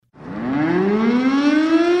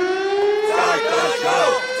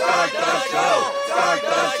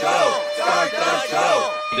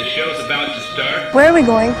Where are we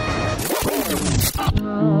going?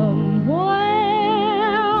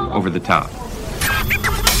 Over the top.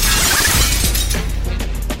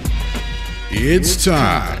 It's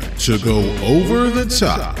time to go over the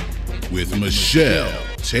top with Michelle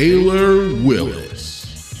Taylor Willis.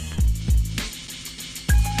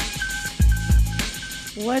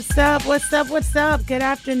 What's up? What's up? What's up? Good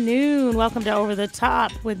afternoon. Welcome to Over the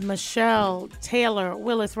Top with Michelle Taylor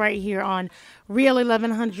Willis right here on Real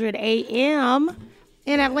 1100 AM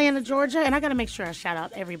in Atlanta, Georgia. And I got to make sure I shout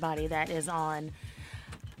out everybody that is on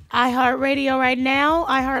iHeartRadio right now.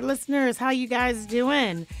 iHeart listeners, how you guys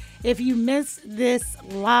doing? If you missed this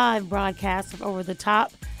live broadcast of Over the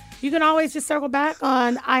Top, you can always just circle back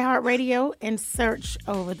on iHeartRadio and search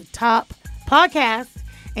Over the Top podcast,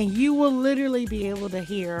 and you will literally be able to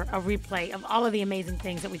hear a replay of all of the amazing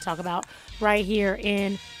things that we talk about right here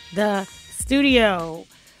in the studio.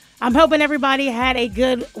 I'm hoping everybody had a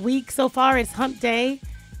good week so far. It's hump day.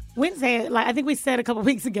 Wednesday, like I think we said a couple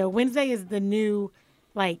weeks ago, Wednesday is the new,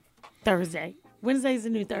 Thursday. Wednesday is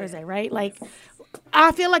the new Thursday, right?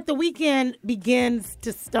 I feel like the weekend begins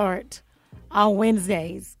to start on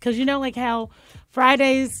Wednesdays. Because how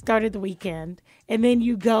Fridays started the weekend. And then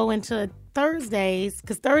you go into Thursdays.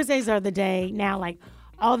 Because Thursdays are the day now,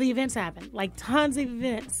 all the events happen. Tons of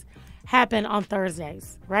events happen on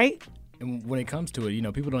Thursdays, right? And when it comes to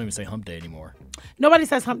it, people don't even say hump day anymore. Nobody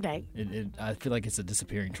says hump day. I feel like it's a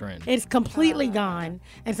disappearing trend. It's completely gone.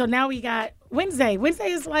 And so now we got Wednesday.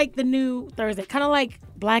 Wednesday is like the new Thursday. Kind of like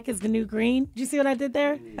black is the new green. Did you see what I did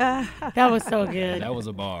there? That was so good. That was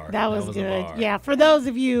a bar. That was good. Yeah, for those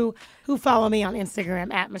of you who follow me on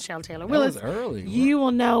Instagram at Michelle Taylor Willis, that was early. You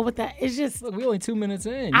will know what that is. Just look, we're only 2 minutes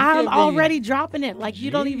in. I'm already dropping it.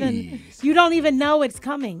 You don't even know it's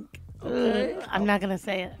coming. Okay. I'm not gonna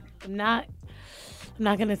say it. I'm not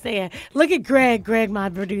going to say it. Look at Greg. Greg, my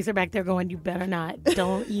producer back there going, you better not.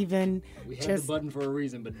 Don't even. We have the button for a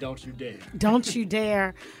reason, but don't you dare. Don't you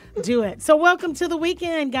dare do it. So welcome to the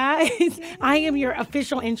weekend, guys. I am your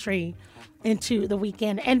official entry into the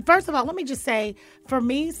weekend. And first of all, let me just say, for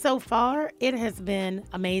me so far, it has been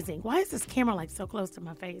amazing. Why is this camera so close to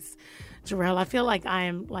my face, Jarrell? I feel like I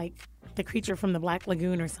am the creature from the Black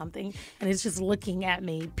Lagoon or something, and it's just looking at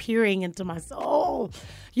me, peering into my soul.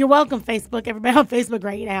 You're welcome, Facebook. Everybody on Facebook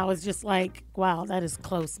right now is just wow, that is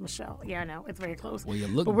close, Michelle. Yeah, I know. It's very close. Well, you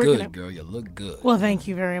look good, girl. You look good. Well, thank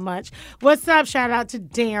you very much. What's up? Shout out to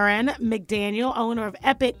Darren McDaniel, owner of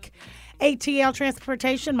Epic ATL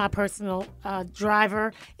Transportation, my personal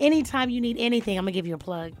driver. Anytime you need anything, I'm going to give you a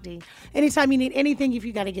plug, D. Anytime you need anything, if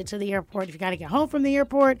you got to get to the airport, if you got to get home from the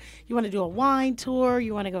airport, you want to do a wine tour,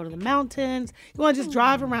 you want to go to the mountains, you want to just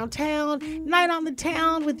drive around town, night on the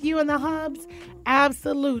town with you and the hubs,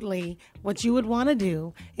 absolutely. What you would want to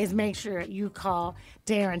do is make sure you call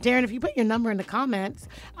Darren. Darren, if you put your number in the comments,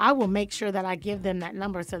 I will make sure that I give them that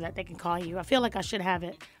number so that they can call you. I feel like I should have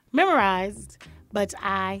it memorized, but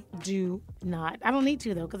I do not. I don't need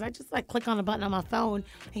to, though, because I just click on a button on my phone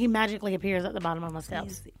and he magically appears at the bottom of my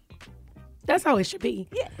steps. That's how it should be.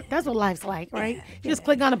 Yeah. That's what life's like, right? Yeah. You just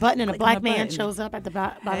click on a button and a black man shows up at the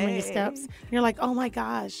bottom of your steps. And you're like, oh my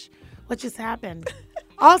gosh, what just happened?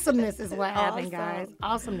 Awesomeness is what happened, guys.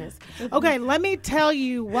 Awesomeness. Okay, let me tell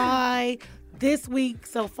you why this week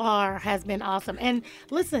so far has been awesome. And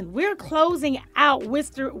listen, we're closing out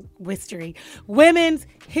Women's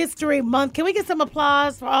History Month. Can we get some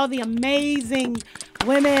applause for all the amazing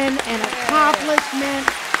women and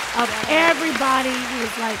accomplishments of everybody who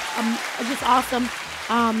is just awesome.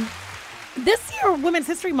 This year, Women's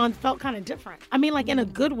History Month felt kind of different. I mean, in a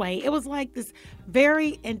good way. It was this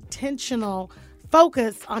very intentional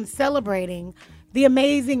focus on celebrating the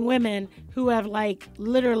amazing women who have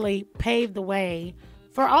literally paved the way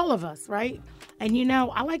for all of us, right? And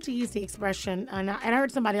I like to use the expression, and I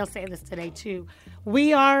heard somebody else say this today too,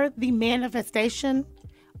 we are the manifestation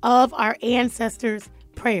of our ancestors'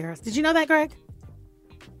 prayers. Did you know that, Greg?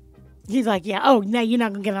 He's like, yeah, oh, no, you're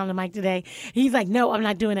not going to get on the mic today. He's like, no, I'm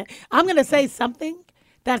not doing it. I'm going to say something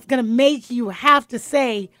that's going to make you have to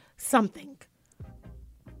say something.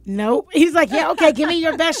 Nope. He's like, yeah, okay, give me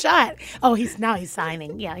your best shot. Oh, he's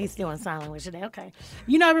signing. Yeah, he's doing sign language today. Okay.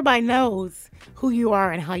 Everybody knows who you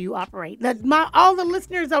are and how you operate. All the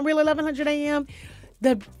listeners on Real 1100 AM,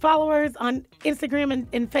 the followers on Instagram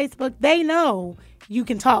and Facebook, they know you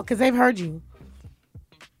can talk because they've heard you.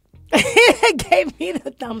 Gave me the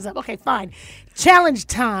thumbs up. Okay, fine. Challenge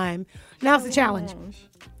time. Now's the challenge.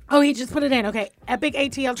 Oh, he just put it in. Okay. Epic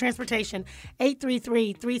ATL Transportation,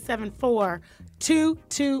 833-374-2285.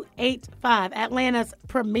 Atlanta's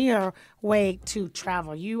premier way to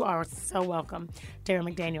travel. You are so welcome,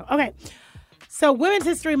 Darren McDaniel. Okay. So Women's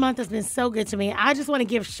History Month has been so good to me. I just want to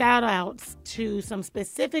give shout outs to some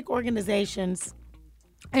specific organizations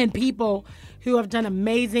and people who have done an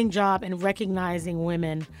amazing job in recognizing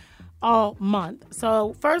women all month.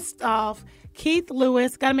 So first off, Keith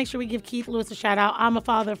Lewis, got to make sure we give Keith Lewis a shout out. I'm a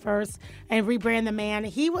father first and rebrand the man.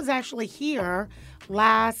 He was actually here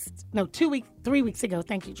 3 weeks ago.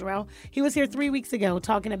 Thank you, Jarrell. He was here 3 weeks ago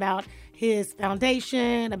talking about his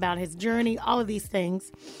foundation, about his journey, all of these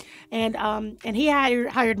things. And he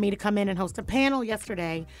hired me to come in and host a panel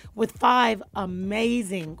yesterday with 5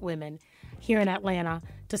 amazing women here in Atlanta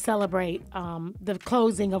to celebrate the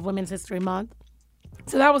closing of Women's History Month.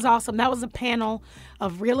 So that was awesome. That was a panel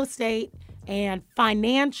of real estate and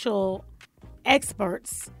financial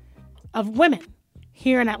experts of women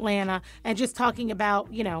here in Atlanta, and just talking about,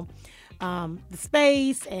 the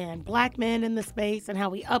space and black men in the space and how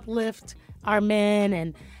we uplift our men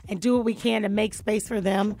and do what we can to make space for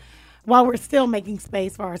them while we're still making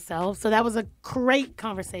space for ourselves. So that was a great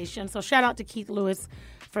conversation. So shout out to Keith Lewis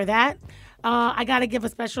for that. I got to give a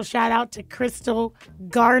special shout out to Crystal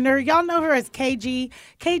Garner. Y'all know her as KG.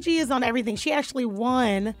 KG is on everything. She actually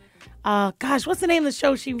won, what's the name of the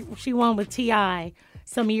show she won with T.I.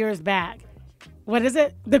 some years back? What is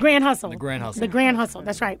it? The Grand Hustle. The Grand Hustle. The Grand Hustle.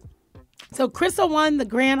 That's right. So Crystal won the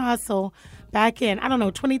Grand Hustle back in,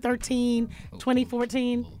 2013,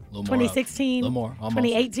 2014, 2016,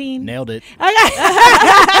 2018. Nailed it.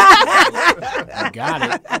 Got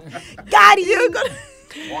it. Got you.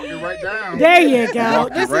 Walk it right down. There you go.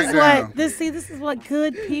 This is what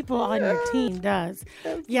good people on your team does.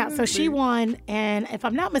 Yeah, so she won, and if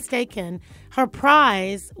I'm not mistaken, her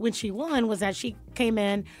prize when she won was that she came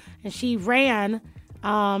in and she ran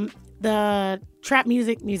the Trap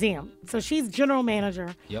Music Museum. So she's general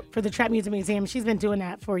manager for the Trap Music Museum. She's been doing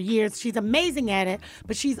that for years. She's amazing at it,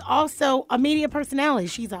 but she's also a media personality.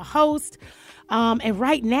 She's a host, and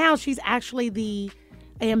right now she's actually the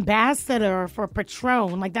ambassador for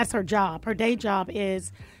Patron. Like, that's her job. Her day job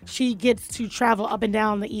is she gets to travel up and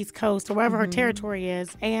down the East Coast or wherever her territory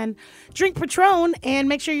is and drink Patron and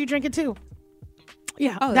make sure you drink it too.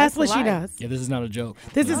 Yeah, that's what she does. Yeah, this is not a joke.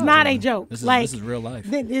 This is not a joke. This is real life.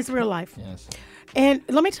 It's real life. Yes. And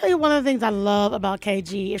let me tell you one of the things I love about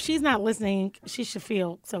KG. If she's not listening, she should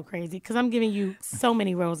feel so crazy because I'm giving you so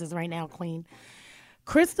many roses right now, Queen.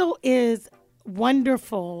 Crystal is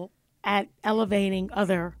wonderful at elevating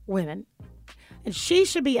other women. And she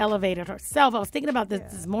should be elevated herself. I was thinking about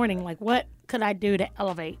this morning, like, what could I do to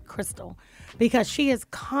elevate Crystal? Because she is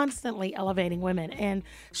constantly elevating women. And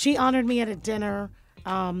she honored me at a dinner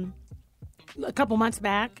a couple months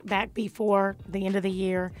back before the end of the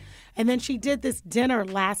year. And then she did this dinner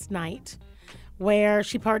last night where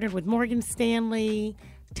she partnered with Morgan Stanley,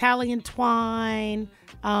 Tally and Twine,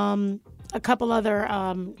 a couple other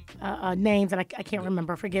names that I can't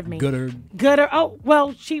remember. Forgive me. Gooder. Oh,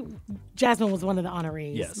 well, Jasmine was one of the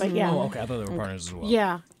honorees. Yes. But yeah. Oh, okay. I thought they were partners as well.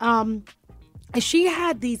 Yeah. And she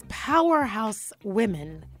had these powerhouse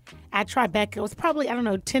women at Tribeca. It was probably,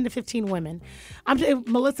 10 to 15 women.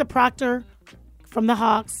 Melissa Proctor from the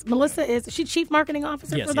Hawks. Melissa is she chief marketing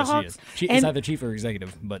officer for the Hawks? She is. She's either chief or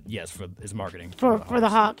executive, but yes, is marketing for the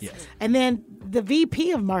Hawks. Yes. And then the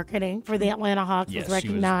VP of marketing for the Atlanta Hawks was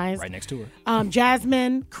recognized. She was right next to her.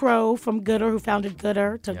 Jasmine Crow from Gooder, who founded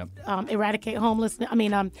Gooder to eradicate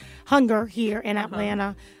hunger here in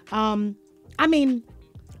Atlanta.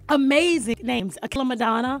 Amazing names. Akila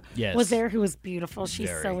Madonna was there, who was beautiful. She's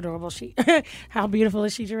so adorable. How beautiful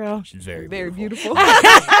is she, Jarrell? She's very beautiful.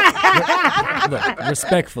 Look,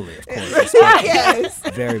 respectfully, of course. Yes.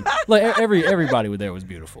 Very. Like everybody there was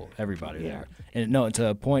beautiful. Everybody there. And no,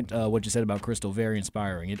 to point what you said about Crystal, very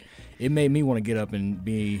inspiring. It made me want to get up and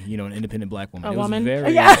be, an independent black woman. It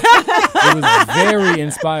was very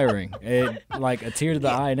inspiring. Like a tear to the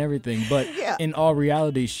eye and everything. But in all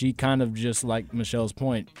reality, she kind of just, like Michelle's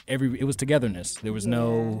point, it was togetherness. There was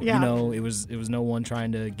no, it was no one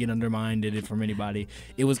trying to get undermined it from anybody.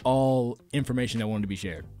 It was all information that wanted to be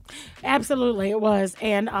shared. Absolutely, it was.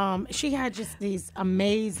 And she had just these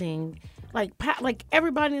amazing, like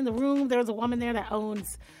everybody in the room. There was a woman there that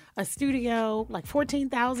owns a studio, like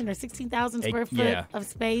 14,000 or 16,000 square foot of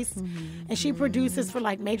space. Mm-hmm. And she produces for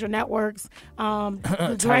like major networks.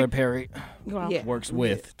 Tyler Perry works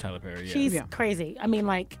with Tyler Perry. Yeah. She's crazy.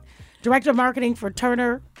 Director of marketing for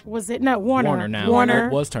Turner, Warner. Warner now. Warner.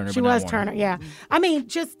 It was Turner, She was Turner, yeah.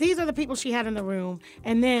 Just these are the people she had in the room.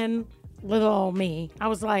 And then little old me. I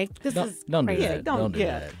was like, this is don't crazy. do that. Don't do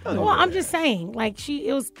that. Well, I'm just saying, like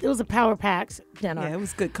it was a power-packed dinner. Yeah, it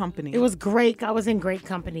was good company. It was great. I was in great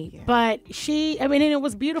company. Yeah. But and it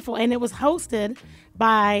was beautiful. And it was hosted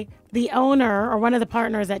by the owner or one of the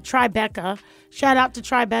partners at Tribeca. Shout out to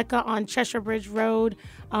Tribeca on Cheshire Bridge Road.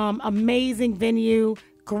 Amazing venue,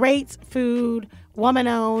 great food,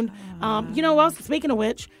 woman-owned. You know what else? Speaking of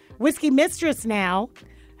which, Whiskey Mistress now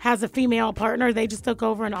has a female partner. They just took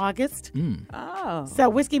over in August. Oh. So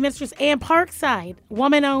Whiskey Mistress and Parkside,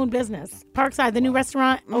 woman-owned business. Parkside, the new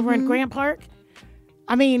restaurant over in Grant Park.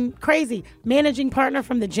 I mean, crazy. Managing partner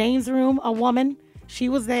from the Jane's Room, a woman. She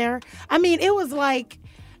was there. I mean, it was like,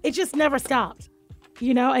 it just never stopped,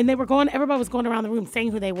 you know? And everybody was going around the room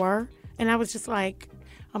saying who they were. And I was just like,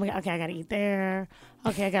 oh my God, okay, I got to eat there.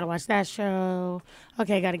 Okay, I got to watch that show.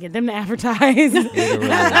 Okay, I got to get them to advertise.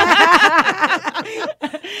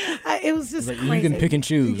 It was just crazy. You can pick and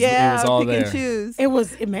choose. Yeah, it was all pick there. And choose. It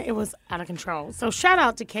was out of control. So shout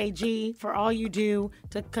out to KG for all you do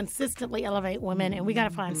to consistently elevate women. And we got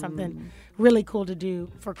to find something really cool to do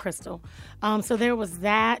for Crystal. So there was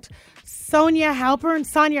that. Sonia Halpern.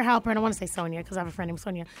 I want to say Sonia because I have a friend named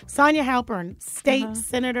Sonia. Sonia Halpern, state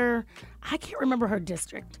senator. I can't remember her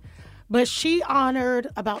district. But she honored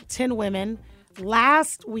about 10 women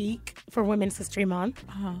last week for Women's History Month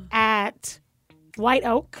at White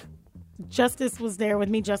Oak. Justice was there with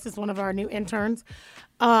me. Justice, one of our new interns.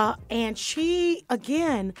 And she,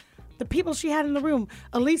 again, the people she had in the room,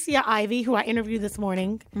 Elyssa Ivy, who I interviewed this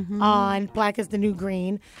morning on Black is the New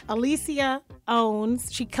Green. Elyssa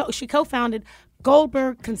owns, she co-founded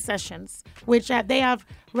Goldberg Concessions, which they have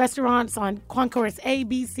restaurants on Concourse A,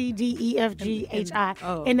 B, C, D, E, F, G, H, I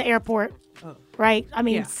in the airport, right? I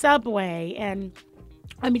mean, Subway and,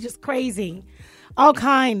 I mean, just crazy. All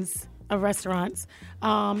kinds of restaurants.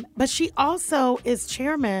 But she also is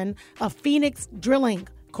chairman of Phoenix Drilling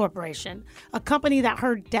Corporation, a company that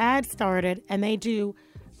her dad started, and they do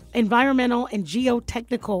environmental and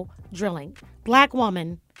geotechnical drilling. Black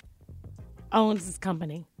woman owns this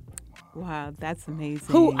company. Wow, that's amazing.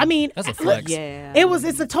 Who, I mean, that's a flex. Yeah.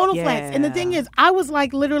 It's a total flex. And the thing is, I was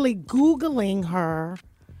like literally Googling her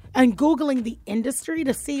and Googling the industry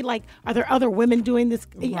to see, like, are there other women doing this?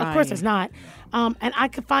 Right. Of course there's not. And I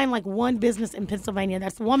could find like one business in Pennsylvania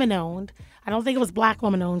that's woman owned. I don't think it was black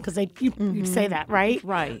woman owned because you say that, right?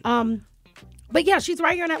 Right. But yeah, she's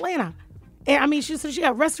right here in Atlanta. And I mean, she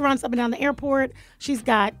got restaurants up and down the airport. She's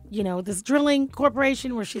got, this drilling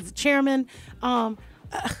corporation where she's a chairman.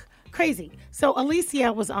 Crazy. So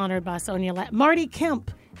Elyssa was honored by Sonia. Marty Kemp,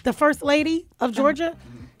 the first lady of Georgia,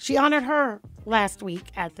 she honored her last week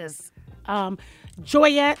at this.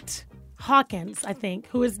 Joyette Hawkins, I think,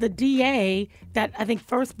 who is the DA that I think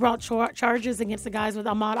first brought charges against the guys with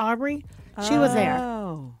Ahmaud Arbery. She was there.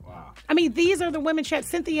 Oh. Wow. I mean, these are the women.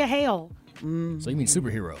 Cynthia Hale. So you mean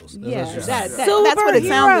superheroes? That's what it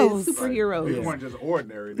sounds like. Superheroes. These weren't just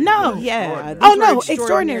ordinary. No. Yeah. Oh, no.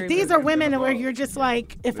 Extraordinary. These are women where you're just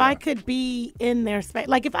like, if I could be in their space,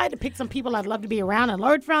 like if I had to pick some people I'd love to be around and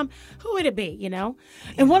learn from, who would it be,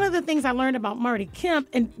 And one of the things I learned about Marty Kemp,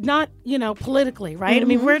 and not, politically, right? I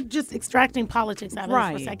mean, we're just extracting politics out of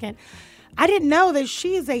this for a second. I didn't know that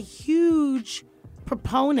she is a huge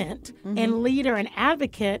proponent and leader and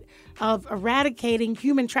advocate of eradicating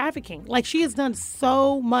human trafficking. Like, she has done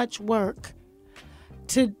so much work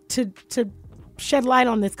to shed light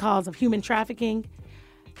on this cause of human trafficking.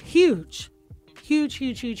 Huge.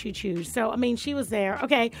 So, I mean, she was there.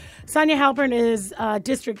 Okay, Sonia Halpern is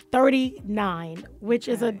District 39, which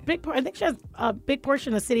is a big I think she has a big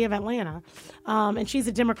portion of the city of Atlanta, and she's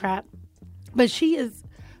a Democrat. But she is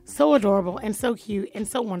so adorable and so cute and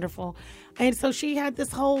so wonderful. And so she had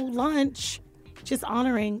this whole lunch just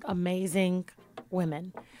honoring amazing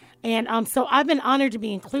women. And so I've been honored to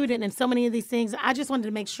be included in so many of these things. I just wanted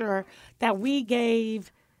to make sure that we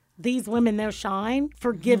gave these women their shine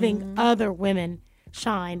for giving other women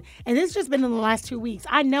shine. And it's just been in the last 2 weeks.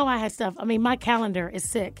 I know I had stuff. I mean, my calendar is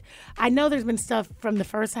sick. I know there's been stuff from the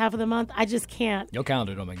first half of the month. I just can't. Your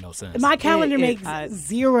calendar don't make no sense. My calendar makes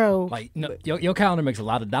zero. Like, no, your calendar makes a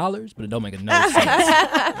lot of dollars, but it don't make no sense.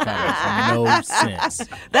 No sense.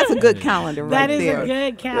 That's a good calendar right there. That is a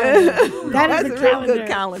good calendar. That is a real good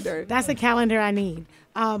calendar. That's a calendar I need.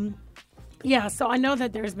 Yeah, so I know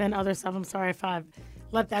that there's been other stuff. I'm sorry if I've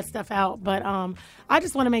left that stuff out. But I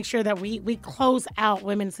just want to make sure that we close out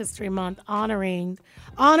Women's History Month honoring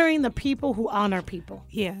the people who honor people.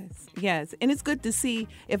 Yes. And it's good to see,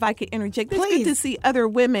 if I could interject, it's Please. good to see other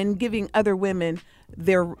women giving other women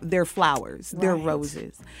their flowers, their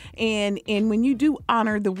roses. And when you do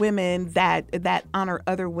honor the women that honor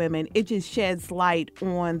other women, it just sheds light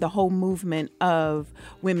on the whole movement of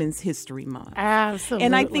Women's History Month. Absolutely.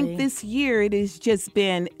 And I think this year it has just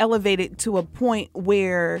been elevated to a point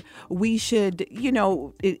where we should,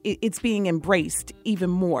 it's being embraced even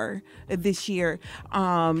more this year.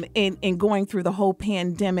 And going through the whole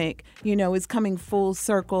pandemic, it's coming full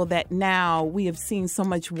circle that now we have seen so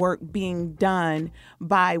much work being done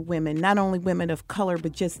by women, not only women of color,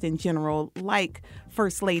 but just in general, like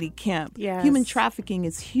First Lady Kemp. Yes. Human trafficking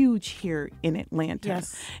is huge here in Atlanta.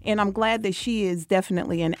 Yes. And I'm glad that she is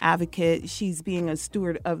definitely an advocate. She's being a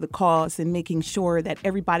steward of the cause and making sure that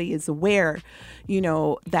everybody is aware,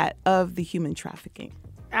 that of the human trafficking.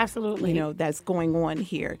 Absolutely. That's going on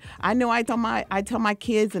here. I know I tell my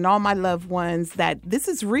kids and all my loved ones that this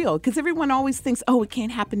is real, because everyone always thinks, oh, it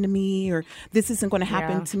can't happen to me, or this isn't going to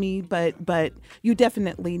happen to me. But you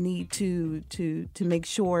definitely need to make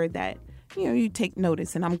sure that you take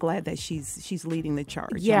notice, and I'm glad that she's leading the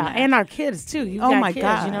charge. Yeah, and our kids too. You got my kids,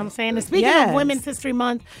 God. you know what I'm saying? And speaking of Women's History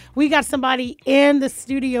Month, we got somebody in the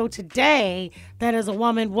studio today that is a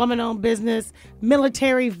woman-owned business,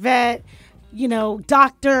 military vet,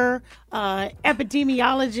 doctor,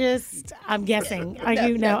 epidemiologist, I'm guessing. Are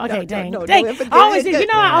you? No. Okay, dang. Dang. I always do.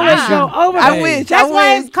 I always go over. I wish. That's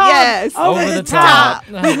why it's called Over the Top.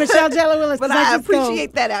 With Michelle Taylor Willis. But I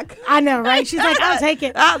appreciate that. I know, right? She's like, I'll take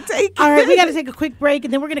it. I'll take it. All right, we got to take a quick break,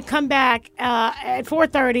 and then we're going to come back at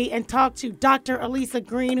 4:30 and talk to Dr. Elyssa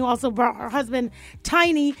Green, who also brought her husband,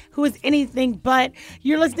 Tiny, who is anything but.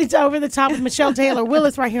 You're listening to Over the Top with Michelle Taylor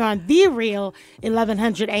Willis right here on The Real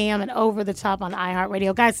 1100 AM and Over the Top on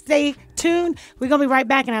iHeartRadio. Guys, stay tuned. We're going to be right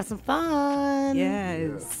back and have some fun.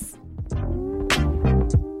 Yes.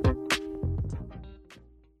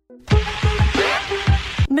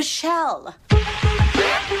 Michelle.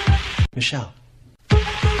 Michelle.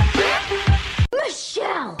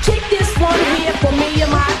 Michelle. Keep this one here for me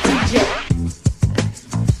and my DJ.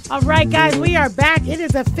 All right, guys, we are back. It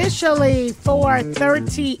is officially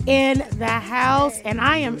 4:30 in the house, and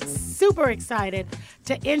I am super excited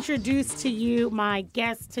to introduce to you my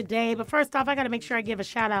guest today. But first off, I got to make sure I give a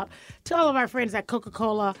shout out to all of our friends at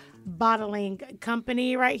Coca-Cola Bottling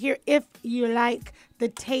Company right here. If you like the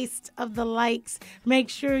taste of the likes, make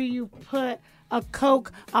sure you put a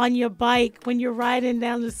Coke on your bike when you're riding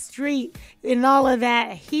down the street in all of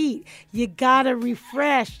that heat. You gotta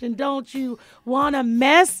refresh, and don't you want to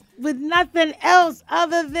mess with nothing else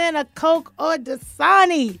other than a Coke or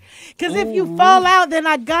Dasani? Because if you fall out, then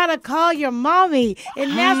I gotta call your mommy,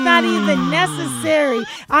 and that's not even necessary.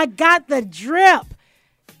 I got the drip.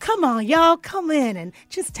 Come on, y'all, come in and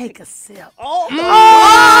just take a sip.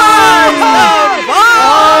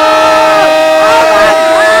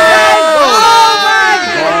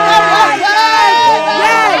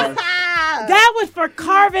 That was for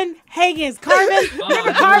Carvin Higgins. Carvin,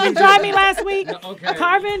 remember Carvin joined me last week? Okay.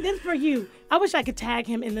 Carvin, this is for you. I wish I could tag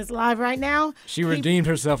him in this live right now. She redeemed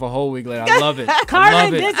herself a whole week later. I love it.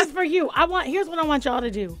 Carvin, this is for you. Here's what I want y'all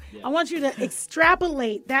to do. I want you to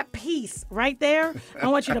extrapolate that piece right there. I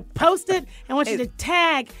want you to post it. I want you to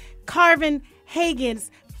tag Carvin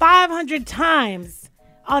Higgins 500 times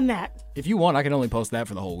on that. If you want, I can only post that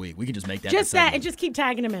for the whole week. We can just make that. Just that, and just keep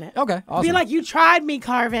tagging him in it. Okay, awesome. Be like, you tried me,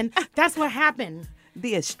 Carvin. That's what happened.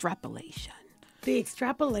 The extrapolation. The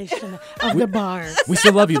extrapolation of the bars. We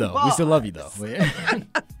still love you, though. We still love you, though.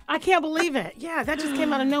 I can't believe it. Yeah, that just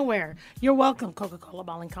came out of nowhere. You're welcome, Coca-Cola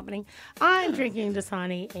Bottling Company. I'm drinking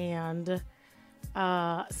Dasani and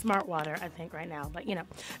Smart Water, I think, right now. But,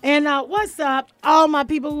 And what's up, all my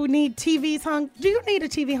people who need TVs hung? Do you need a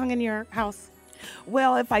TV hung in your house?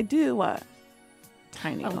 Well, if I do,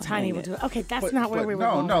 Tiny. Tiny will do it. Okay, that's not where we were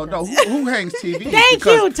going. No. Who hangs TV? Thank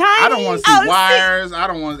you, Tiny. I don't want to see wires. I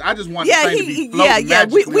just want the thing to be floating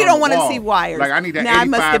magically. We don't want to see wires. Like, I need that 85 I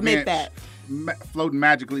must admit that. Floating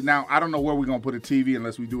magically. Now, I don't know where we're going to put a TV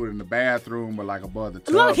unless we do it in the bathroom or like above the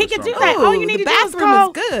tub. Look, he can do that. All you need to do is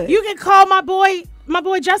call. Good. You can call my boy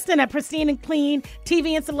Justin at Pristine and Clean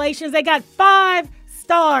TV Installations. They got 5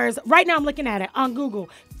 stars. Right now I'm looking at it on Google.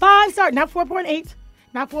 5 stars, not 4.8,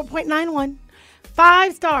 not 4.91.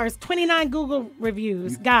 5 stars, 29 Google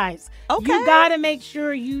reviews. Guys, you got to make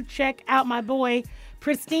sure you check out my boy,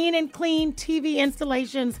 Pristine and Clean TV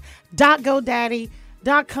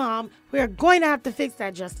Installations.godaddy.com. We're going to have to fix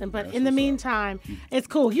that, Justin, but in the meantime, it's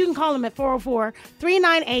cool. You can call him at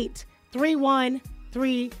 404-398-3131.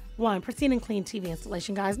 One, pristine and clean TV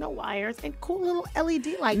installation, guys. No wires and cool little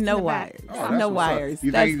LED lights. No in the back. wires. Oh, No what's wires. up.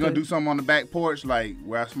 You That's think he's going to good. do something on the back porch, like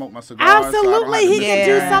where I smoke my cigars? Absolutely, he can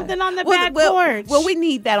do Yeah. something on the back porch. Well, we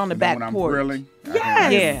need that on the back when I'm porch. grilling.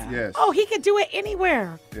 Yes. Yeah. Yes. Oh, he can do it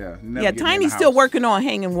anywhere. Yeah. Never Yeah, get me in Tiny's the still house. working on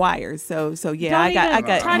hanging wires. So yeah, Don't I got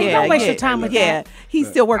even- Tiny, yeah, don't waste yeah, your time with yeah. that. He's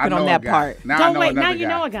still working I on know that a guy. part. Now I Don't know wait. Now another you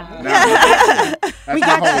guy. know a guy.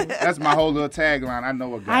 That's my whole little tagline. I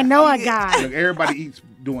know a guy. I know a guy. Look, everybody eats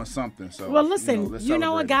doing something. So Well, listen, let's you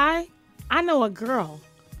know a celebrate it. guy? I know a girl.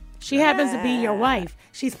 She happens to be your wife.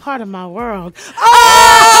 She's part of my world.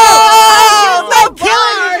 Oh, I'm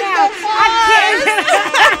killing it now.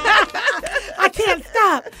 I can't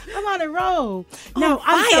stop. I'm on a roll. No,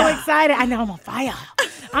 I'm so excited. I know I'm on fire.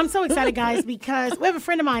 I'm so excited, guys, because we have a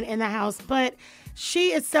friend of mine in the house, but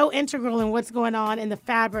she is so integral in what's going on in the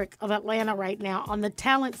fabric of Atlanta right now on the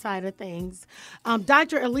talent side of things.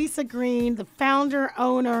 Dr. Elyssa Green, the founder,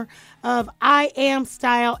 owner of I Am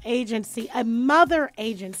Style Agency, a mother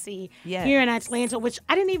agency here in Atlanta, which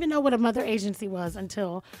I didn't even know what a mother agency was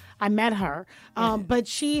until I met her. But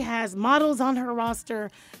she has models on her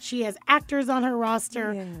roster. She has actors on her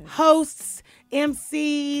roster, hosts,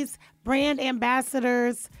 MCs, brand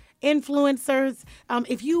ambassadors, influencers.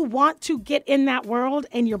 If you want to get in that world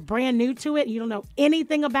and you're brand new to it, you don't know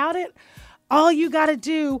anything about it, all you got to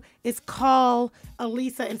do is call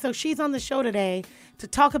Elyssa. And so she's on the show today to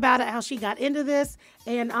talk about it, how she got into this.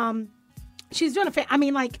 And she's doing I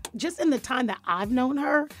mean, like, just in the time that I've known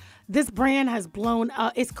her, this brand has blown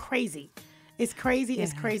up. It's crazy. It's crazy.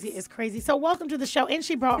 It's crazy. It's crazy. So welcome to the show. And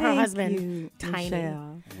she brought her husband, Tiny.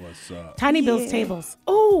 Michelle. What's up? Tiny Bill's Tables.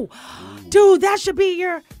 Oh, dude, that should be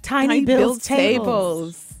your Tiny Bill's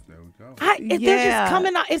Tables. There we go. They're just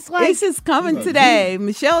coming out. It's like It's just coming today.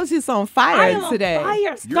 Michelle's just on I fire am on today. fire.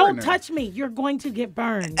 You're Don't in there. touch me. You're going to get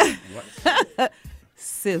burned.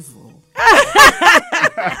 Sizzle.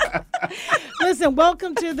 Listen,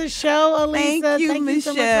 welcome to the show, Elyssa. Thank you, so much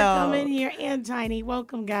for Michelle. coming here. And Tiny,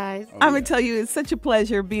 welcome, guys. I'm going to tell you, it's such a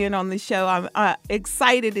pleasure being on the show. I'm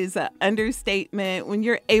excited is an understatement. When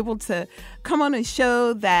you're able to come on a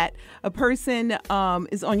show that a person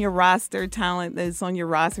is on your roster, talent that is on your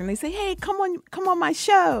roster, and they say, hey, come on my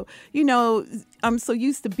show. You know, I'm so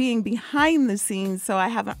used to being behind the scenes, so I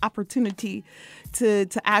have an opportunity to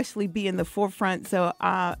actually be in the forefront. So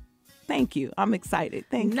thank you. I'm excited.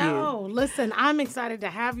 Thank you. No, listen, I'm excited to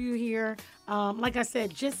have you here. Like I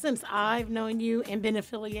said, just since I've known you and been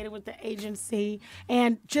affiliated with the agency,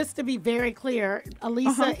 and just to be very clear,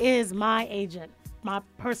 Elyssa is my agent, my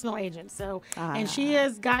personal agent. So, and she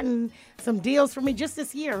has gotten some deals for me just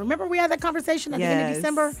this year. Remember we had that conversation at the end of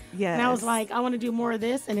December? Yes. And I was like, I want to do more of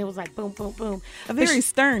this. And it was like, boom, boom, boom. A very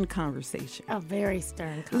stern conversation. A very stern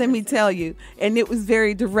conversation. Let me tell you, and it was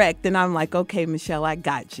very direct. And I'm like, okay, Michelle, I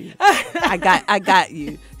got you. I got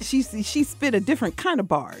you. She spit a different kind of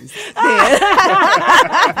bars.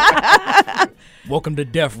 Welcome to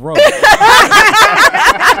Death Row.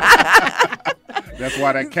 That's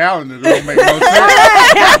why that calendar don't make no sense.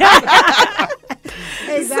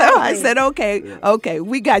 Exactly. So I said, okay,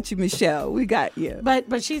 we got you, Michelle. We got you.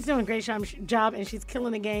 But she's doing a great job, and she's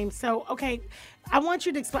killing the game. So, okay, I want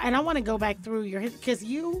you to explain, and I want to go back through your history, because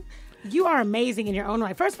you are amazing in your own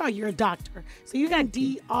right. First of all, you're a doctor. So you got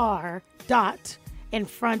Dr. in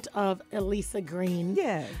front of Elyssa Green.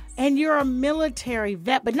 Yes. And you're a military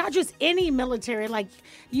vet, but not just any military. Like,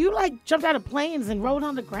 you jumped out of planes and rode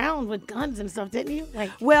on the ground with guns and stuff, didn't you?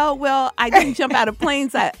 Like, Well, I didn't jump out of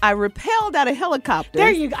planes. I rappelled out of helicopters.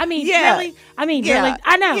 there you go. I mean, Yeah. really? I mean, Yeah. really?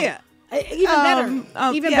 I know. Yeah. Even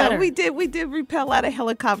better. Even better. We did repel out of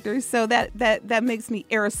helicopters, so that makes me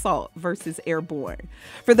air assault versus airborne.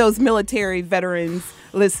 For those military veterans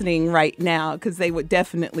listening right now, because they would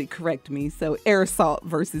definitely correct me. So air assault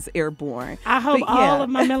versus airborne. I hope But all of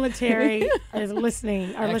my military is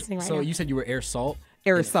listening. Are listening right So now. you said you were air salt?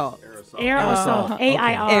 Air assault. Air assault.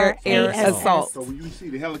 AIR. Air ASS. assault. So when you see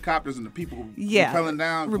the helicopters and the people Yeah. rappelling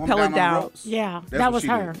down, going Rappelling down on down. ropes, Yeah, that's that what was she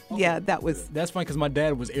her. did. Yeah, that was. That's funny because my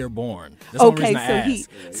dad was airborne. That's the only Okay, reason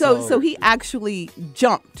I so asked. so he actually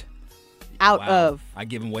jumped out Wow. of. I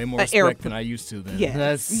give him way more an respect airplane. than I used to then. Yeah.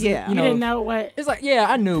 That's, Yeah. You You know, didn't know what? it's like, yeah,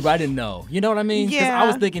 I knew, but I didn't know. You know what I mean? 'Cause Yeah. I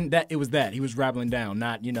was thinking that it was that. He was rappelling down,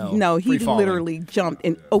 not, No, he free falling. literally jumped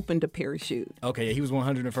and opened a parachute. Okay, yeah, he was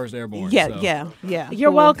 101st Airborne. Yeah, so. yeah. You're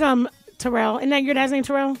Cool. welcome, Terrell. Isn't that your dad's name,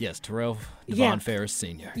 Terrell? Yes, Terrell Devon Yeah. Ferris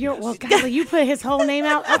Sr. You're Yes. well, golly, you put his whole name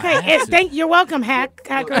out. Okay, had to. you're welcome,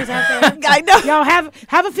 hackers out there. I know. Y'all have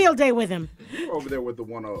a field day with him. You were over there with the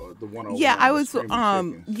 101. Yeah, I was. Screaming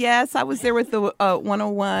Chickens. Yes, I was there with the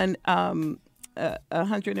 101.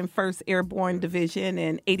 101st Airborne Division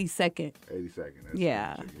and 82nd. 82nd. That's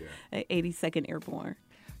Yeah, yeah. 82nd Airborne.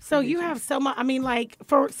 So you have so much. I mean, like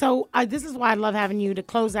this is why I love having you to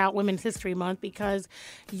close out Women's History Month, because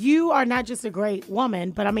you are not just a great woman,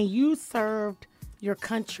 but I mean, you served your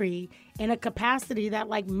country in a capacity that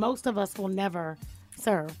like most of us will never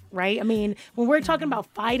serve. Right? I mean, when we're talking about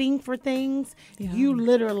fighting for things, you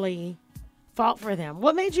literally fought for them.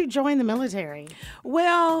 What made you join the military?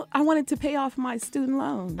 Well, I wanted to pay off my student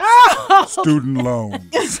loans. Student loans.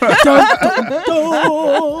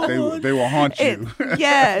 They will haunt you.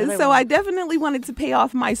 So I definitely wanted to pay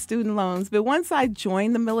off my student loans. But once I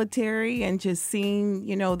joined the military and just seeing,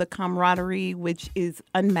 the camaraderie, which is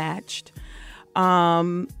unmatched,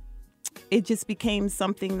 it just became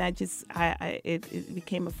something that it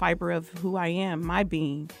became a fiber of who I am, my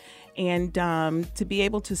being. And to be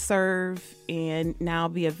able to serve and now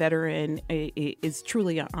be a veteran is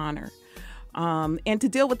truly an honor. And to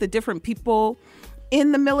deal with the different people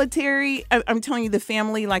in the military, I'm telling you, the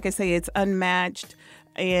family, like I say, it's unmatched.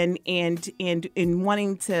 And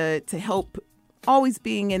wanting to help, always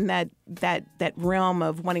being in that realm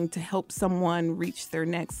of wanting to help someone reach their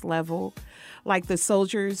next level. Like the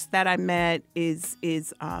soldiers that I met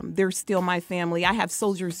they're still my family. I have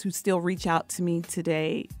soldiers who still reach out to me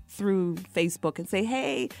today through Facebook and say,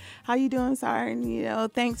 "Hey, how you doing,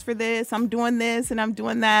 Sergeant? Thanks for this. I'm doing this and I'm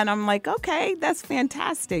doing that." And I'm like, "Okay, that's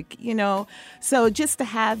fantastic." So just to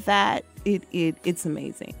have that, it's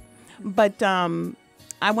amazing. But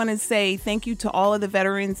I want to say thank you to all of the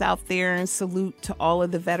veterans out there and salute to all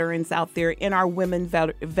of the veterans out there and our women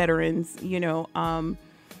veterans.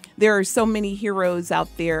 There are so many heroes out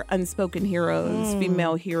there, unspoken heroes,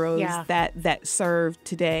 female heroes that serve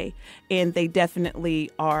today, and they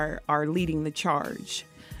definitely are leading the charge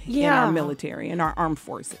in our military and our armed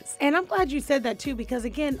forces. And I'm glad you said that too, because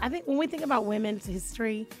again, I think when we think about women's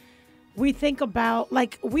history, we think about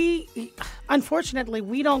unfortunately,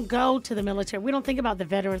 we don't go to the military. We don't think about the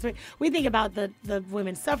veterans. We think about the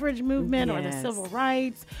women's suffrage movement or the civil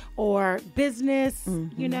rights or business,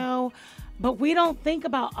 But we don't think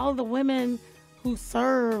about all the women who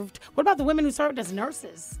served. What about the women who served as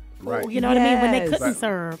nurses? Right. You know what I mean? When they couldn't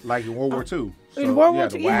serve. Like in World War II. So, in World War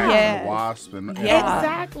the II, WASP and the WASP. And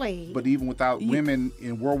exactly. But even without women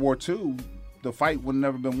in World War II, the fight would have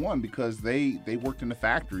never been won because they worked in the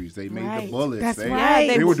factories. They made the bullets. That's right.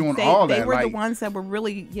 They were doing all that. They were the ones that were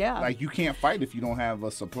really, Like you can't fight if you don't have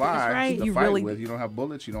a supply to fight with. You don't have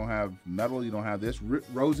bullets. You don't have metal. You don't have this.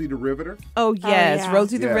 Rosie the Riveter. Oh, yes.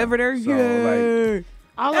 Rosie the Riveter. So,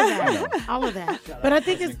 all of that. All of that. But I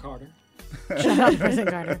think it's... Shut up,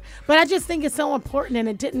 President Carter. But I just think it's so important, and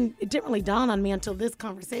it didn't really dawn on me until this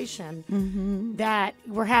conversation that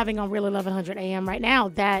we're having on Real 1100 AM right now,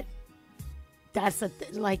 that's those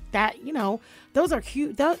are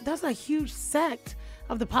huge. That's a huge sect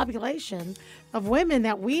of the population of women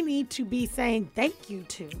that we need to be saying thank you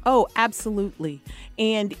to. Oh, absolutely.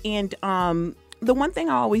 And the one thing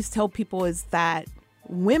I always tell people is that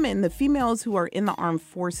women, the females who are in the armed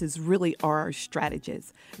forces, really are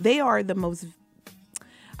strategists. They are the most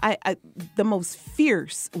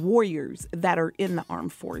fierce warriors that are in the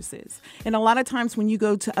armed forces. And a lot of times when you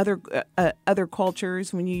go to other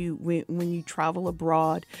cultures, when you travel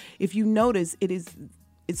abroad, if you notice, it's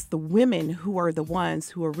the women who are the ones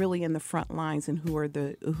who are really in the front lines and who are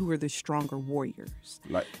the stronger warriors.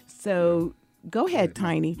 Go ahead,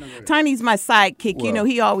 Tiny. Tiny's my sidekick. Well,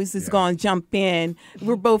 he always is going to jump in.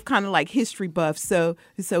 We're both kind of like history buffs, so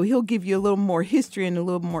he'll give you a little more history and a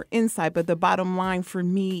little more insight. But the bottom line for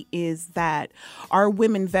me is that our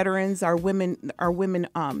women veterans, our women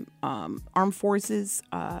armed forces,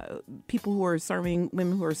 women who are serving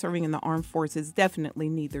in the armed forces definitely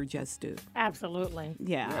need their just due. Absolutely.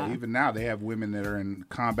 Yeah. Even now they have women that are in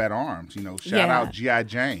combat arms. Shout out G.I.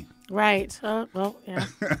 Jane. Right. Well, yeah.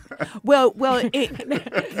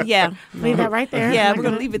 Leave that right there. Yeah, we're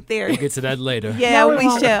going to leave it there. We'll get to that later. Yeah, we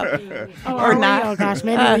shall. Or not. Oh, gosh,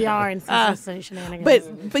 maybe we are in some shenanigans.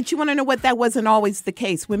 But you want to know what? That wasn't always the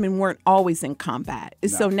case. Women weren't always in combat. No.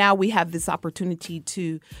 So now we have this opportunity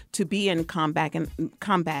to be in combat.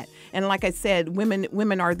 And like I said,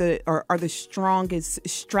 women are the strongest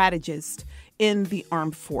strategists in the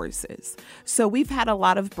armed forces. So we've had a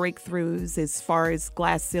lot of breakthroughs as far as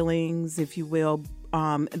glass ceilings, if you will,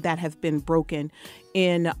 that have been broke through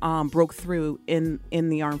in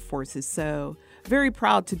the armed forces. So very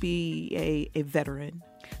proud to be a veteran.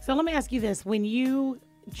 So let me ask you this. When you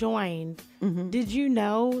joined, did you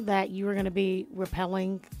know that you were going to be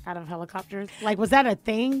rappelling out of helicopters? Like, was that a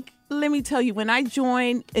thing? Let me tell you, when I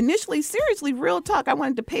joined, initially, seriously, real talk, I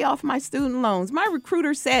wanted to pay off my student loans. My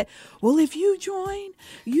recruiter said, well, if you join,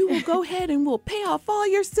 you will go ahead and we'll pay off all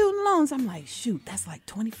your student loans. I'm like, shoot, that's like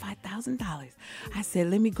 $25,000. I said,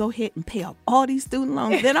 let me go ahead and pay off all these student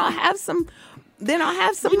loans. Then I'll have some you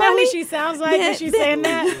money. You know what she sounds like when she's saying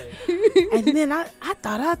that? And then I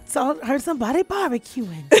thought I heard somebody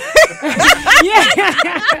barbecuing.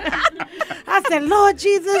 I said, Lord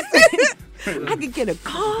Jesus. I could get a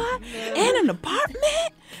car and an apartment.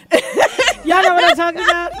 Y'all know what I'm talking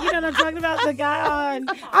about? You know what I'm talking about? The guy on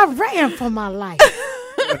I ran for my life.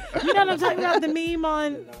 You know what I'm talking about? The meme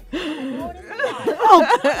on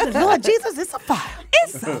oh, Lord Jesus, it's a fire.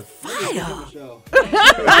 It's a fire. Oh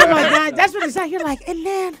my God. That's what it's like. You're like, and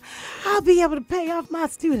then I'll be able to pay off my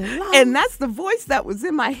student loans. And that's the voice that was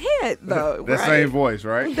in my head, though. That same voice,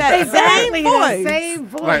 right? That exactly, same voice. That same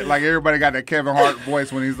voice. Like everybody got that Kevin Hart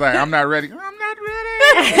voice when he's like, I'm not ready. I'm not ready.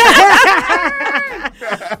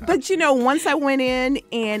 But, you know, once I went in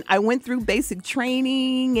and I went through basic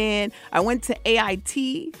training and I went to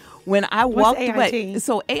AIT, when I walked away,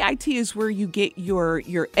 so AIT is where you get your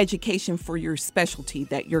education for your specialty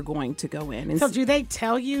that you're going to go in. And so do they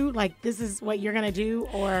tell you, like, this is what you're going to do,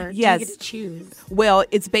 or yes. do you get to choose? Well,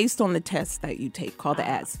 it's based on the test that you take called the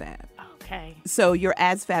ASVAB. Okay. So your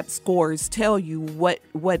ASVAB scores tell you what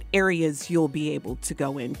areas you'll be able to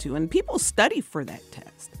go into, and people study for that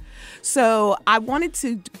test. So I wanted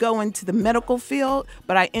to go into the medical field,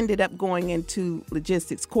 but I ended up going into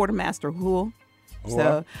logistics, quartermaster Hool.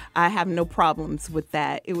 So I have no problems with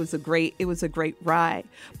that. It was a great ride.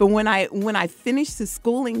 But when I finished the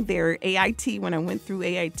schooling there, AIT, when I went through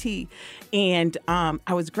AIT, and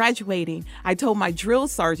I was graduating, I told my drill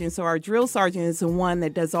sergeant. So our drill sergeant is the one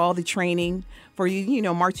that does all the training for you, you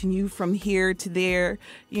know, marching you from here to there,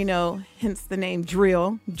 you know, hence the name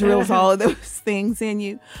drill. Drills all of those things in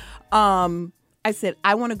you. I said,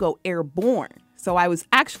 I want to go airborne. So I was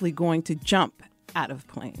actually going to jump out of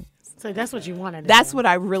planes. So that's what you wanted. That's what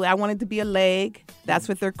I wanted to be a leg. That's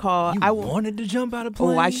what they're called. You wanted to jump out of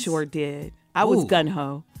planes? Oh, I sure did. I was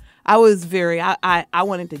gung-ho. I was I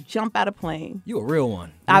wanted to jump out of plane. You a real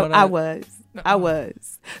one. I was.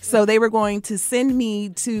 So they were going to send me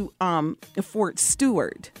to Fort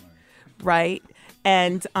Stewart, right?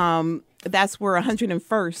 And that's where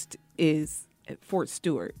 101st is. At Fort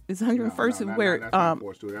Stewart. It's 101st is where that's not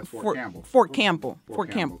Fort Stewart. That's Fort Campbell.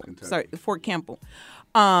 Fort Campbell. Sorry, Fort Campbell.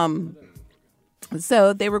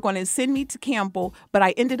 So they were going to send me to Campbell, but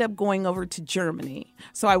I ended up going over to Germany.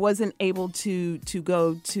 So I wasn't able to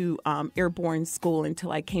go to airborne school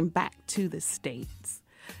until I came back to the States.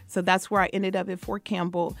 So that's where I ended up at Fort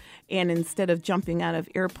Campbell. And instead of jumping out of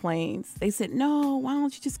airplanes, they said, no, why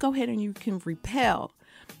don't you just go ahead and you can rappel.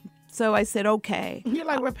 So I said, okay. You're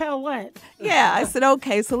like, rappel what? Yeah, I said,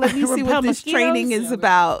 okay, so let me see what this training is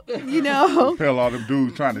about, you know. Rappel all them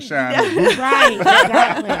dudes trying to shine. Right,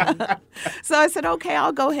 exactly. So I said, okay,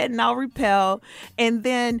 I'll go ahead and I'll rappel. And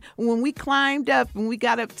then when we climbed up and we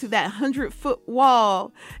got up to that 100-foot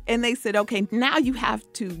wall, and they said, okay, now you have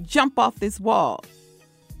to jump off this wall.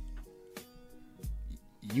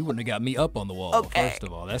 You wouldn't have got me up on the wall, first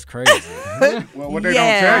of all. That's crazy. Well, what they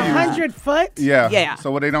don't tell you. 100 foot? Yeah. So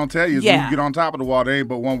what they don't tell you is when you get on top of the wall, there ain't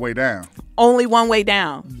but one way down. Only one way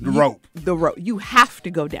down. The rope. The rope. You have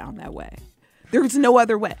to go down that way. There's no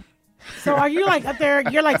other way. So are you like up there,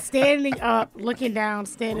 you're like standing up, looking down,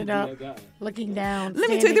 standing up, looking down, Let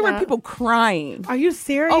me tell you, there were people crying. Are you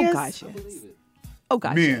serious? Oh, gosh, yes. Oh,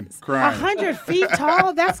 gosh, Men yes. crying. 100 feet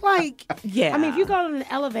tall? That's like, yeah. I mean, if you go in an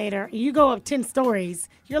elevator, you go up 10 stories,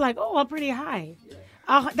 you're like, oh, I'm pretty high.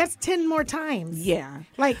 That's 10 more times. Yeah.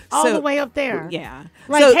 Like all the way up there. Yeah.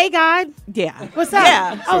 Like, hey, God. Yeah. What's up?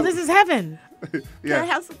 Yeah. Oh, this is heaven. Yeah. Can I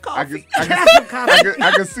have some coffee?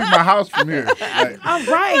 I can see my house from here. Like, all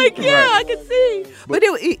right. I can see. But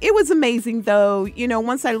it was amazing, though. You know,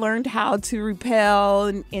 once I learned how to rappel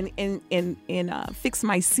and fix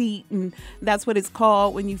my seat, and that's what it's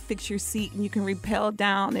called when you fix your seat and you can rappel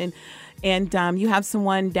down, and you have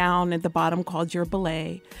someone down at the bottom called your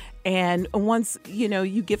belay. And once, you know,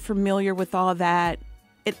 you get familiar with all that,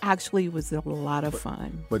 it actually was a lot of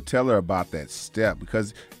fun. But tell her about that step,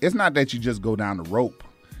 because it's not that you just go down the rope.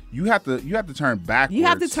 You have to turn backwards. You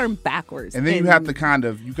have to turn backwards. And then you have to kind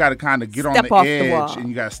of get on the edge and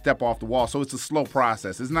you got to step off the wall. So it's a slow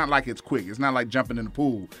process. It's not like it's quick. It's not like jumping in the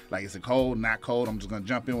pool. Like, is it cold, not cold? I'm just going to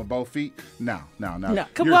jump in with both feet. No.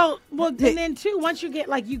 Well, and then too, once you get,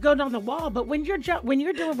 like, you go down the wall, but when you're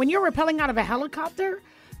rappelling out of a helicopter,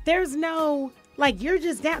 there's no Like you're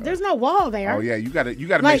just down. There's no wall there. Oh yeah, you gotta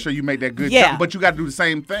make sure you make that good jump. But you gotta do the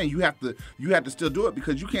same thing. You have to still do it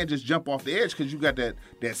because you can't just jump off the edge because you got that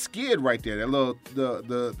skid right there, that little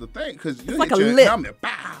the thing. Because it's like a lip. Helmet,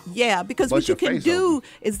 bow, yeah, because what you can do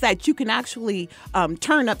is that you can actually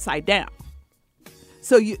turn upside down.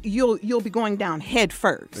 So you'll be going down head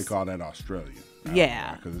first. They call that Australian.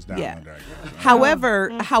 Yeah, because it's down under.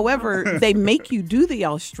 However, they make you do the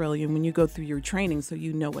Australian when you go through your training, so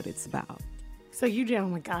you know what it's about. So you do. Oh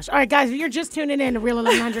my gosh! All right, guys, if you're just tuning in to Real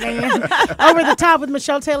 1100 AM, Over the Top with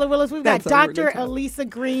Michelle Taylor Willis. We've got Dr. Elyssa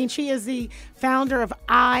Green. She is the founder of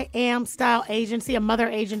I Am Style Agency, a mother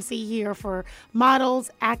agency here for models,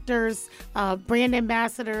 actors, brand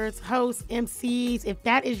ambassadors, hosts, MCs. If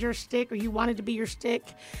that is your shtick or you want it to be your shtick,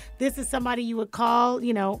 this is somebody you would call.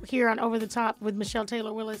 Here on Over the Top with Michelle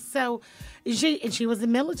Taylor Willis. So she was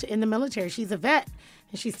in the military. She's a vet,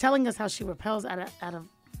 and she's telling us how she rappels out of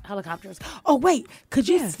helicopters. Oh, wait. Could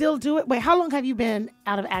you still do it? Wait, how long have you been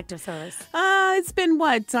out of active service? It's been,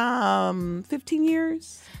 15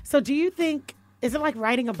 years? So do you think, is it like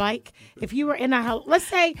riding a bike? If you were in let's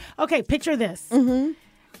say, okay, picture this. Mm-hmm.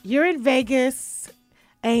 You're in Vegas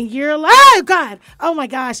and you're like, oh, God. Oh, my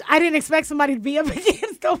gosh. I didn't expect somebody to be up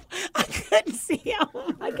against them. I couldn't see.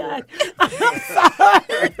 Oh, my God. I'm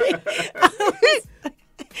sorry.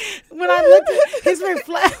 When I looked at his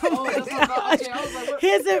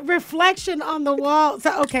reflection on the wall.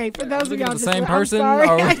 So, okay, for those of y'all, the same person.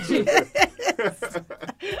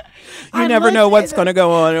 You never know what's going to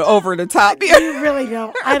go on Over the Top. You really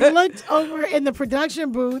don't. I looked over in the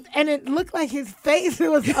production booth, and it looked like his face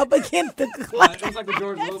was up against the glass. It was like the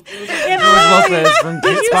George Lopez from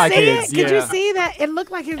Spy Kids. Could you see that? It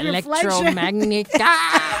looked like his reflection. Electromagnetic.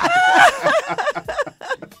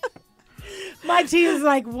 My team is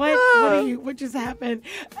like, what just happened?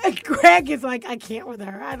 Greg is like, I can't with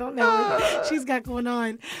her. I don't know what she's got going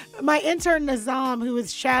on. My intern Nazam, who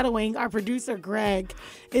is shadowing our producer Greg,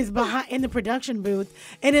 is behind in the production booth,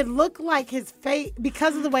 and it looked like his face,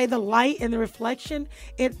 because of the way the light and the reflection,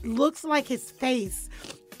 it looks like his face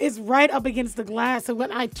is right up against the glass. So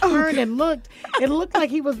when I turned and looked, it looked like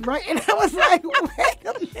he was right. And I was like, wait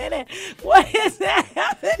a minute. What is that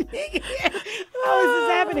happening here? How is this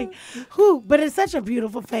happening? But it's such a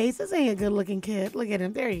beautiful face. This ain't a good looking kid. Look at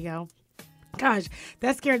him. There you go. Gosh,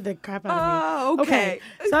 that scared the crap out of me. Oh, okay.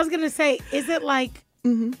 So I was going to say, is it like...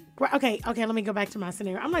 Mm-hmm. Okay, let me go back to my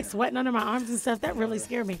scenario. I'm like sweating under my arms and stuff. That really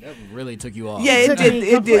scared me. That really took you off. Yeah, it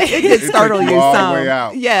did startle you all the way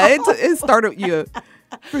out. Yeah, it startled you.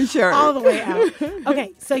 For sure. All the way out.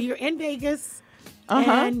 Okay, so you're in Vegas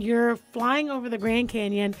and you're flying over the Grand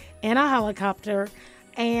Canyon in a helicopter,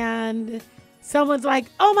 and someone's like,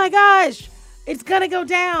 oh my gosh, it's going to go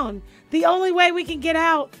down. The only way we can get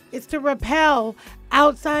out is to rappel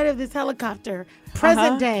outside of this helicopter.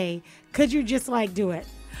 Present day. Could you just do it?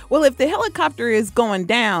 Well, if the helicopter is going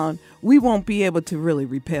down, we won't be able to really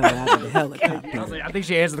rappel out of the helicopter. I think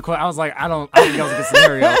she answered the question. I was like, I don't think that was a good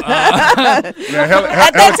scenario. At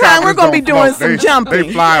that time, we're going to be doing some jumping.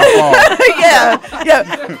 They fly and fall.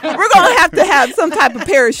 Yeah. We're going to have some type of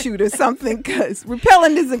parachute or something, because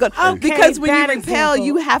rappelling isn't going to. Because when you rappel,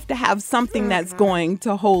 you have to have something that's going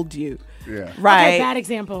to hold you. Yeah. Right. Okay, bad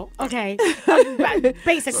example. Okay. Basic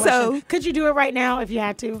question. So, could you do it right now if you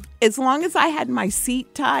had to? As long as I had my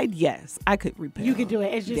seat tied, yes, I could rappel. You could do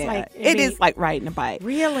it. It's just it is like riding a bike.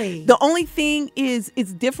 Really? The only thing is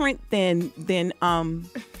it's different than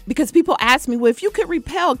because people ask me, well, if you could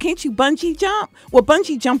rappel, can't you bungee jump? Well,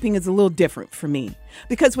 bungee jumping is a little different for me,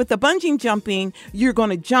 because with the bungee jumping, you're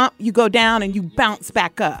going to jump, you go down, and you bounce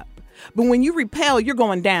back up. But when you rappel, you're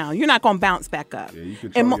going down. You're not going to bounce back up. Yeah, you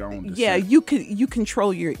control your own descent. Yeah, you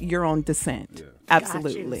control your own descent. Yeah.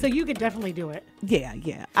 Absolutely. So you could definitely do it. Yeah.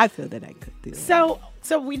 I feel that I could do it. So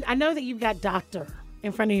I know that you've got doctor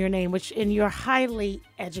in front of your name, and you're highly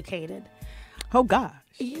educated. Oh gosh.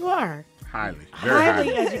 You are. Highly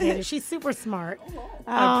educated. She's super smart.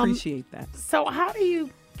 I appreciate that. So how do you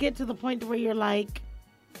get to the point where you're like,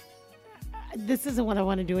 this isn't what I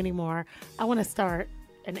want to do anymore. I want to start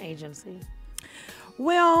an agency?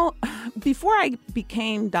 Well, before I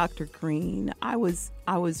became Dr. Green, I was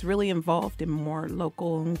really involved in more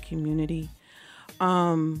local and community,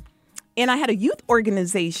 and I had a youth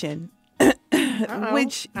organization.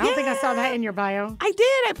 Which I don't think I saw that in your bio. I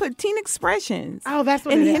did. I put Teen Expressions. Oh, that's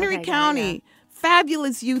what in it is. Henry County. Yeah.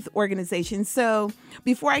 Fabulous youth organization. So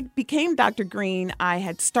before I became Dr. Green, I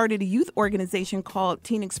had started a youth organization called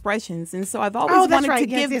Teen Expressions. And so I've always wanted to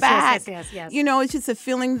give back. Yes. You know, it's just a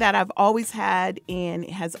feeling that I've always had, and it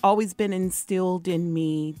has always been instilled in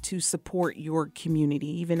me to support your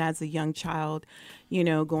community. Even as a young child,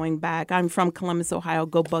 going back. I'm from Columbus, Ohio.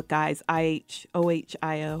 Go Buckeyes,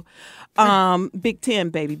 IHOHIO. Big Ten,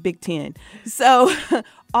 baby, Big Ten. So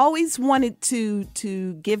always wanted to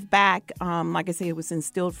give back. Like I say, it was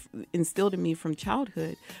instilled in me from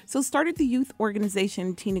childhood. So started the youth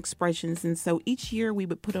organization, Teen Expressions. And so each year we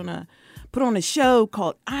would put on a show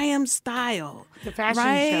called I Am Style. The fashion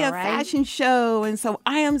show, right? Fashion show. And so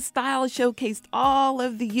I Am Style showcased all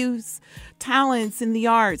of the youth's talents in the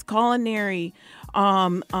arts, culinary,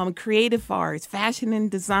 creative arts, fashion and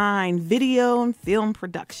design, video and film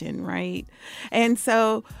production, right? And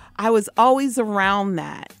so I was always around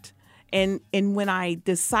that. And when I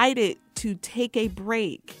decided to take a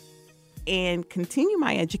break and continue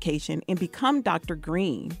my education and become Dr.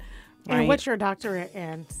 Green. Right? And what's your doctorate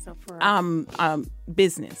in? So for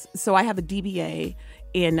business. So I have a DBA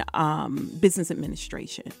in business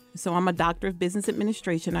administration. So I'm a doctor of business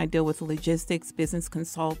administration. I deal with logistics, business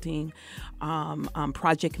consulting,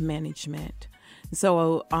 project management.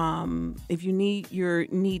 So if you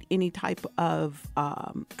need any type of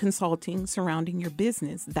consulting surrounding your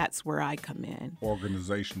business, that's where I come in.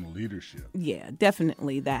 Organizational leadership. Yeah,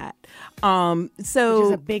 definitely that. Which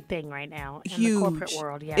is a big thing right now in the corporate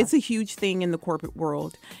world. Yeah, it's a huge thing in the corporate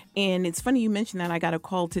world. And it's funny you mentioned that. I got a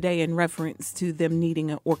call today in reference to them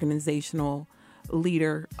needing an organizational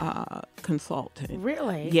leader consultant.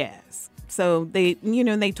 Really? Yes. So they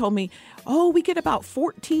told me, we get about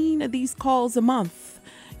 14 of these calls a month,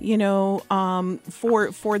 for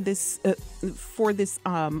this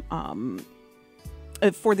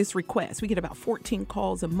request. We get about 14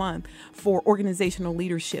 calls a month for organizational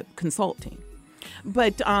leadership consulting.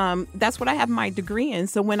 But that's what I have my degree in.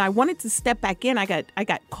 So when I wanted to step back in, I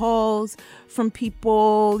got calls from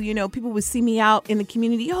people. People would see me out in the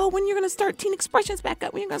community. Oh, when you're going to start Teen Expressions back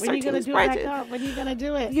up? When you're going to start Teen Expressions? When are you going to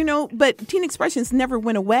do it? But Teen Expressions never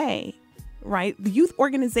went away. Right? The youth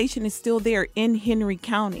organization is still there in Henry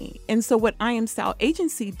County. And so what I Am Style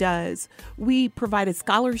Agency does, we provide a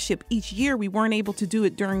scholarship each year. We weren't able to do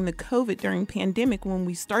it during during pandemic when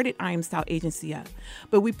we started I Am Style Agency up.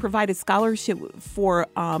 But we provide a scholarship for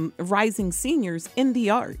rising seniors in the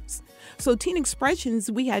arts. So Teen Expressions,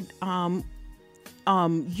 we had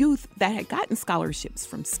youth that had gotten scholarships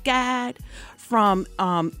from SCAD, from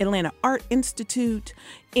Atlanta Art Institute,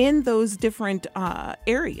 in those different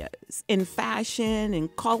areas, in fashion and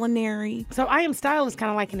culinary. So I Am Style is kind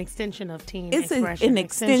of like an extension of Teen Expression. It's an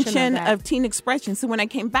extension of Teen Expression. So when I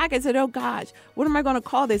came back, I said, oh gosh, what am I going to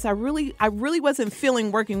call this? I really wasn't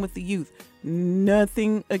feeling working with the youth.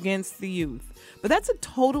 Nothing against the youth. But that's a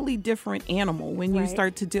totally different animal when you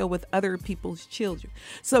start to deal with other people's children.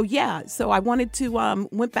 So I wanted to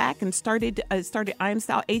went back and started I Am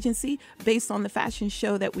Style Agency based on the fashion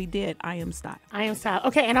show that we did, I Am Style. I Am Style.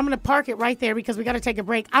 Okay, and I'm going to park it right there because we got to take a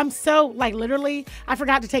break. I'm so literally, I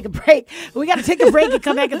forgot to take a break. We got to take a break and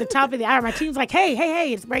come back at the top of the hour. My team's like,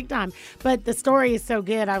 hey, it's break time. But the story is so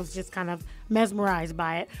good. I was just kind of mesmerized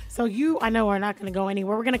by it. So I know are not going to go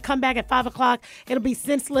anywhere. We're going to come back at 5 o'clock. It'll be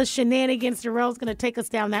Senseless Shenanigans. Jarrell's going to take us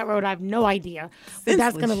down that road. I have no idea what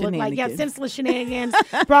that's going to look like. Yeah, Senseless Shenanigans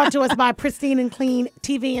brought to us by Pristine and Clean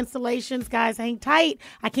TV Installations. Guys, hang tight.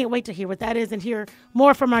 I can't wait to hear what that is and hear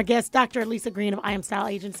more from our guest, Dr. Elyssa Green of I Am Style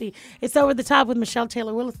Agency. It's Over the Top with Michelle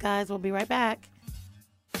Taylor Willis, guys. We'll be right back.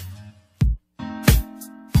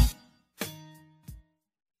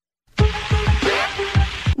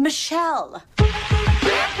 Michelle.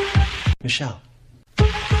 Michelle.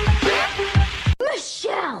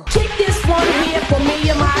 Michelle. Kick this one here for me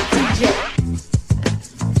and my DJ.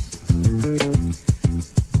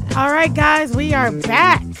 All right, guys, we are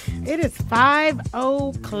back. It is 5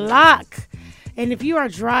 o'clock. And if you are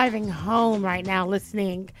driving home right now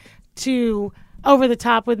listening to Over the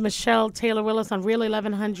Top with Michelle Taylor Willis on Real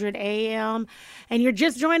 1100 AM, and you're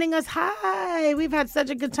just joining us, hi. We've had such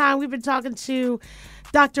a good time. We've been talking to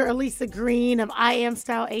Dr. Elyssa Green of I Am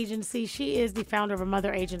Style Agency. She is the founder of a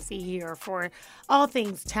mother agency here for all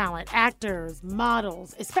things talent, actors,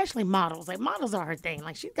 models, especially models. Models are her thing.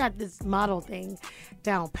 She's got this model thing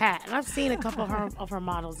down pat. And I've seen a couple of her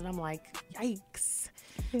models, and I'm like, yikes.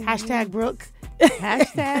 Hashtag Brooke.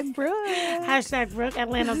 Hashtag Brooke. Hashtag Brooke,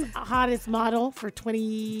 Atlanta's hottest model for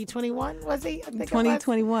 2021, was he?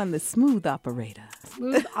 2021, the smooth operator.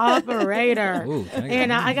 Smooth operator. Ooh,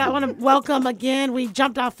 and I want to welcome again. We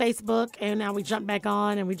jumped off Facebook, and now we jumped back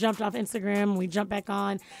on, and we jumped off Instagram, and we jumped back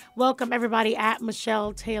on. Welcome everybody at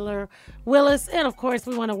Michelle Taylor Willis. And of course,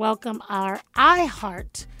 we want to welcome our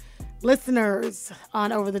iHeart listeners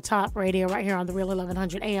on Over the Top Radio right here on the Real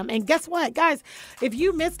 1100 AM. And guess what, guys? If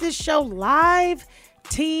you missed this show live,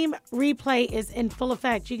 Team Replay is in full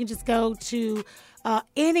effect. You can just go to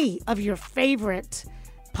any of your favorite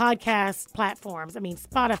podcast platforms. I mean,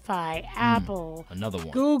 Spotify, Apple, another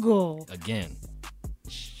one, Google, again,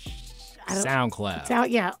 SoundCloud,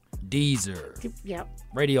 yeah, Deezer, yeah,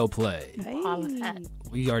 Radio Play, all of that.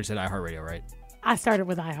 We already said iHeartRadio, right? I started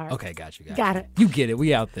with iHeart. Okay, got you. Got it. You get it.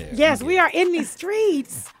 We out there. Yes, we are in these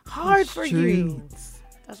streets. Hard for you.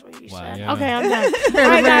 That's what you said. Yeah. Okay, I'm done. All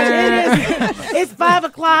right, guys, it's 5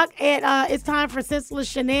 o'clock, and it's time for Senseless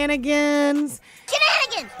Shenanigans.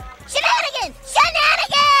 Shenanigans!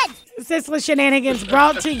 Senseless Shenanigans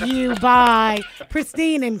brought to you by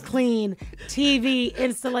Pristine and Clean TV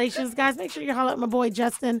Installations. Guys, make sure you holler at my boy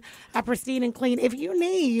Justin at Pristine and Clean. If you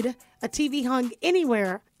need a TV hung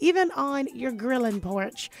anywhere, even on your grilling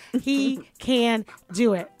porch, he can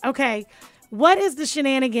do it. Okay, what is the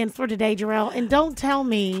shenanigan for today, Jarrell? And don't tell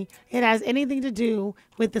me it has anything to do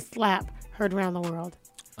with the slap heard around the world.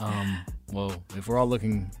 Well, if we're all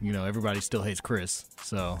looking, everybody still hates Chris.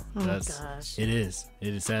 So it is.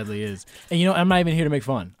 It sadly is. And, I'm not even here to make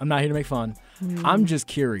fun. I'm not here to make fun. I'm just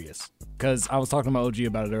curious because I was talking to my OG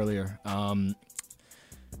about it earlier. The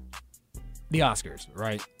Oscars,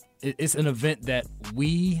 right? It's an event that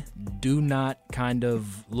we do not kind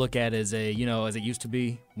of look at as as it used to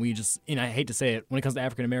be. We just, I hate to say it, when it comes to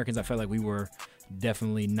African Americans, I felt like we were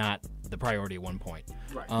definitely not the priority at one point.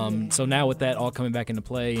 Right. So now with that all coming back into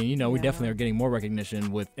play, and we definitely are getting more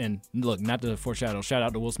recognition with, and look, not to foreshadow, shout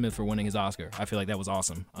out to Will Smith for winning his Oscar. I feel like that was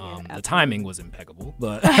awesome. The timing was impeccable,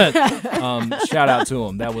 but shout out to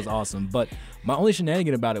him. That was awesome. But my only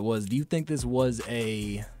shenanigan about it was, do you think this was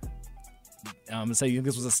I'm going to say you think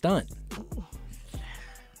this was a stunt?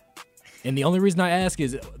 And the only reason I ask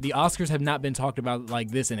is the Oscars have not been talked about like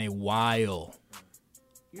this in a while.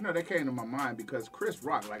 That came to my mind because Chris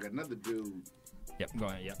Rock, like another dude. Yep, go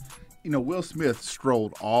ahead, yep. Will Smith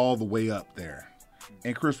strolled all the way up there.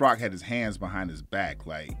 And Chris Rock had his hands behind his back.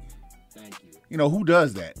 Like, thank you. Who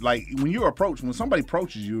does that? Like, when somebody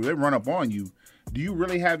approaches you, they run up on you, do you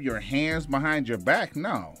really have your hands behind your back?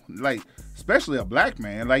 No. Like, especially a black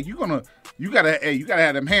man. Like, you gotta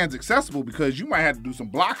have them hands accessible because you might have to do some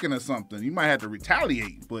blocking or something. You might have to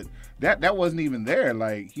retaliate. But that wasn't even there.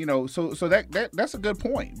 Like, so that's a good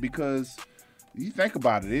point because you think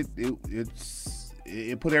about it,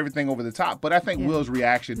 it put everything over the top. But I think Will's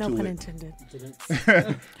reaction to it. No pun intended.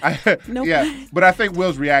 But I think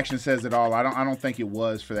Will's reaction says it all. I don't think it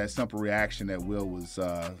was for that simple reaction that Will was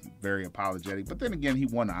very apologetic. But then again, he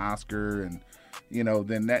won the Oscar, and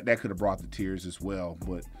then that could have brought the tears as well.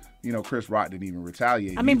 But Chris Rock didn't even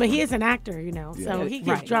retaliate. I mean, but he is an actor, so he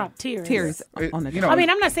can drop tears. Tears on the. I mean,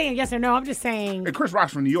 I'm not saying yes or no. I'm just saying. And Chris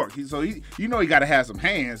Rock's from New York, he got to have some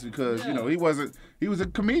hands because he was a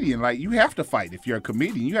comedian. Like, you have to fight if you're a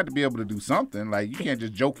comedian. You have to be able to do something. Like, you can't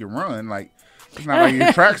just joke and run. Like, it's not like you're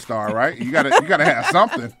a track star, right? You gotta have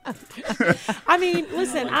something. I mean,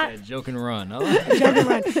 listen, I joke and run. Joke and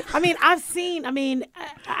run. I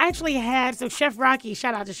actually had Chef Rocky.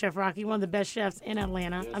 Shout out to Chef Rocky, one of the best chefs in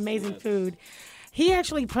Atlanta. Amazing food. He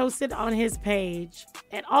actually posted on his page,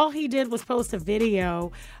 and all he did was post a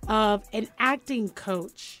video of an acting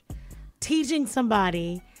coach teaching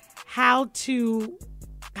somebody how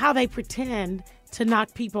they pretend to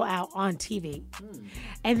knock people out on TV.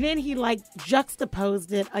 And then he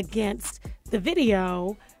juxtaposed it against the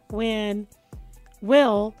video when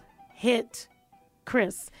Will hit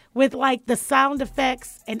Chris with the sound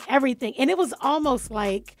effects and everything. And it was almost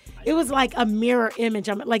like a mirror image.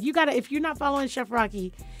 If you're not following Chef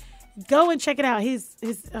Rocky, go and check it out. His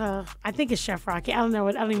I think it's Chef Rocky. I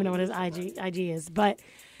don't even know what his IG is, but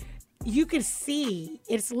you could see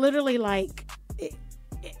it's literally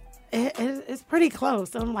it's pretty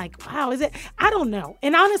close. I'm like, wow, is it? I don't know.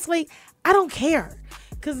 And honestly, I don't care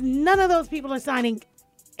because none of those people are signing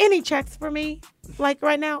any checks for me right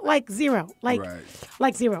now. Zero.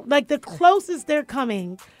 Zero. The closest they're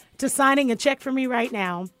coming to signing a check for me right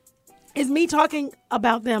now is me talking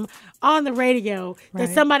about them on the radio that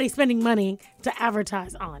somebody's spending money to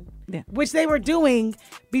advertise on, which they were doing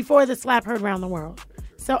before the slap heard around the world.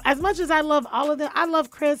 So as much as I love all of them, I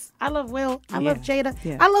love Chris, I love Will, I love Jada,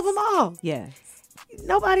 I love them all. Yes.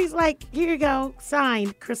 Nobody's like, here you go,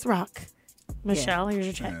 signed Chris Rock. Michelle, here's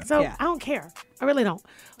your check. So I don't care. I really don't.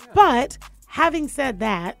 But having said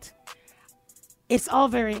that, it's all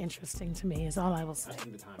very interesting to me is all I will say. I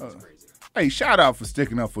think the time is crazy. Hey, shout out for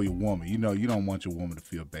sticking up for your woman. You know, you don't want your woman to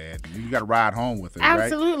feel bad. You got to ride home with her,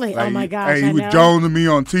 Absolutely. right? Oh, my gosh, Hey, you was jonesing me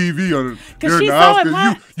on TV during the so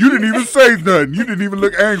Oscars. You didn't even say nothing. You didn't even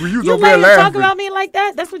look angry. You was over there laughing. You laughing. talk about me like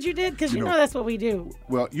that? That's what you did? Because you know that's what we do.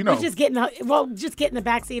 Well, you know. Just get in the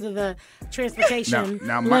backseat of the transportation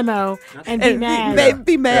limo and be mad.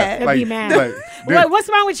 Be mad. Be mad. What's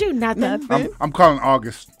wrong with you? Nothing. I'm calling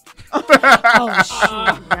August. Oh,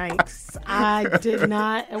 yikes. I did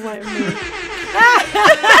not. Hey,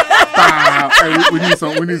 we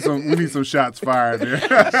need some shots fired there.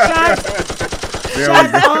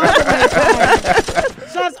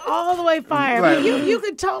 Shots all the way fired. Like, you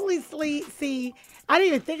could totally see. I didn't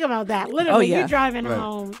even think about that. Literally, you're driving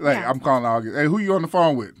home. I'm calling August. Hey, who you on the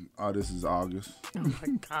phone with? Oh, this is August. Oh my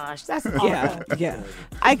gosh, that's awful. Yeah,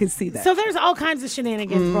 I can see that. So there's all kinds of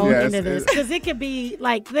shenanigans rolled into this because it could be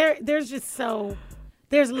like there's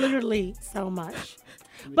literally so much.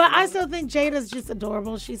 But I still think Jada's just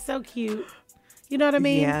adorable. She's so cute. You know what I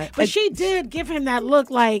mean? Yeah. But she did give him that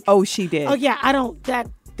look like. Oh, she did. Oh yeah,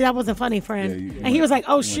 that wasn't funny, friend. And he was like,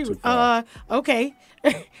 oh shoot, okay,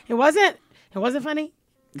 it wasn't funny.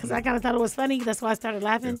 Because I kind of thought it was funny. That's why I started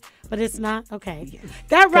laughing. But it's not. Okay. Yeah.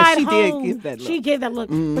 That ride home. She gave that look.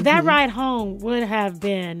 Mm-hmm. But that ride home would have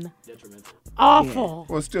been awful.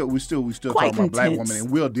 Yeah. Well, we still talking about Black woman.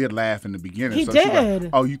 And Will did laugh in the beginning. He did.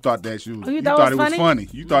 Like, oh, you thought that you thought it was funny?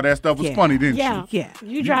 You thought that stuff was funny, didn't you? Yeah.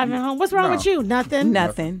 You driving home. What's wrong with you? Nothing.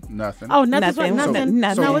 Nothing. Oh, nothing. Nothing.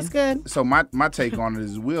 No, it's good. So my take on it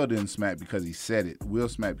is Will didn't smack because he said it. Will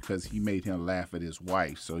smacked because he made him laugh at his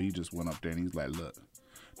wife. So he just went up there and he's like, look.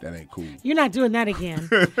 That ain't cool. You're not doing that again.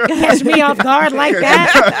 Catch me off guard like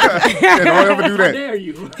that. Don't ever do that. How dare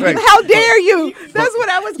you? Like, how dare you? That's what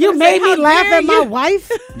I was going to say. You made me laugh at my wife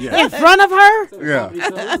in front of her? Yeah.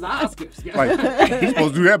 Like, you're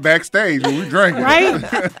supposed to do that backstage when we drink. Right?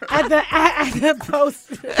 at the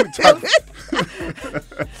post.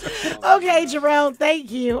 Okay, Jarrell, thank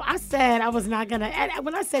you. I said I was not going to.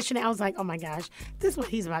 When I said Chanel, I was like, oh my gosh, this is what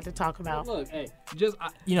he's about to talk about. Look, hey,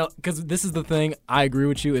 because this is the thing, I agree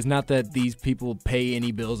with you. It's not that these people pay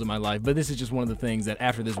any bills in my life, but this is just one of the things that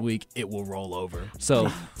after this week, it will roll over. So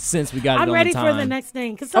since we got it on the time. I'm ready for the next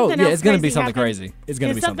thing. It's going to be something crazy. It's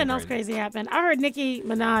going to be something else crazy happened. I heard Nicki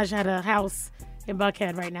Minaj had a house in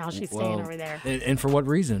Buckhead right now. She's staying over there. And for what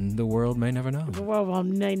reason? The world may never know. The world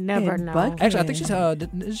may never know. Buckhead. Actually, I think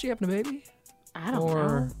is she having a baby? I don't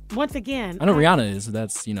know. Once again, I know Rihanna is.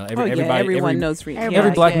 That's everyone knows Rihanna.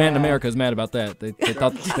 Every black man in America is mad about that. They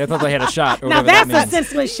thought they had a shot. Or now that's a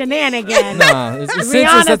senseless shenanigan. It's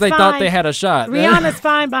senseless that they thought they had a shot. Rihanna's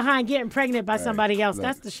fine behind getting pregnant by somebody else.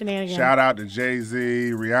 That's the shenanigan. Shout out to Jay-Z,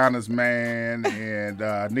 Rihanna's man, and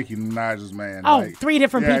Nicki Minaj's man. Oh, three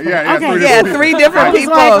different people. Three different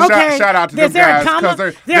people. Shout out to them guys because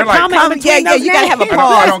they're like, you gotta have a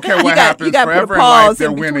pause. I don't care what happens forever in life.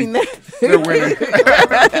 They're winning. They're winning.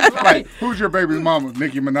 Like, who's your baby's mama?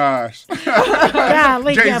 Nicki Minaj.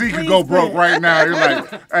 Jay-Z could go broke right now. You're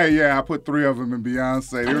like, hey, I put 3 of them in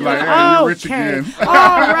Beyonce. You're like, hey, you're rich again. All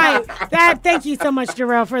right. Thank you so much,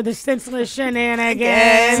 Jarrell, for the senseless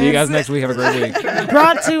shenanigans. See you guys next week. Have a great week.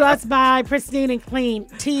 Brought to us by Pristine and Clean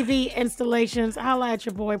TV Installations. Holla at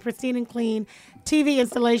your boy, Pristine and Clean TV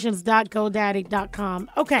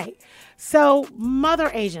Installations.godaddy.com. Okay. So,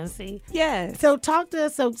 Mother Agency. Yes. So, talk to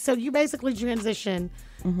us. So you basically transition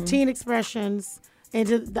Teen Expressions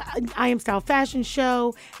into the I Am Style fashion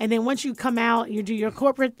show. And then once you come out, you do your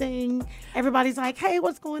corporate thing. Everybody's like, hey,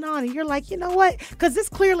 what's going on? And you're like, you know what? Because this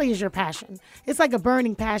clearly is your passion. It's like a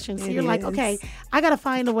burning passion. So you're like, okay, I got to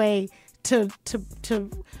find a way to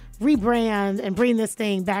rebrand and bring this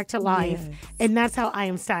thing back to life. Yes. And that's how I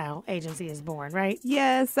Am Style Agency is born, right?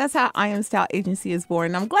 Yes, that's how I Am Style Agency is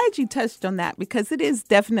born. And I'm glad you touched on that because it is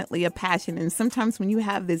definitely a passion. And sometimes when you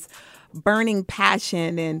have this burning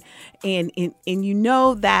passion and you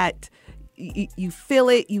know that you feel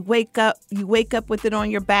it, you wake up with it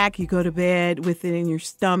on your back, you go to bed with it in your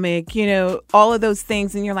stomach, all of those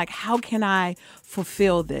things. And you're like, how can I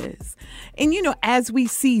fulfill this? And, as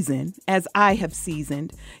I have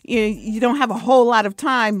seasoned, you don't have a whole lot of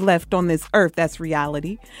time left on this earth. That's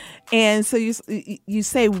reality. And so you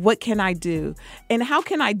say, what can I do? And how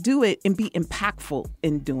can I do it and be impactful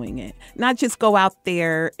in doing it? Not just go out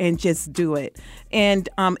there and just do it and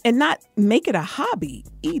not make it a hobby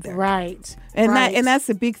either. Right. And that's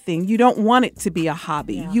a big thing. You don't want it to be a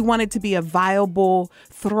hobby. Yeah. You want it to be a viable,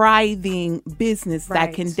 thriving business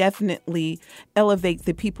that can definitely elevate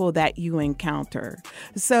the people that you encounter.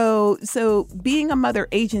 So being a mother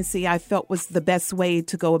agency, I felt was the best way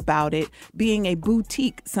to go about it. Being a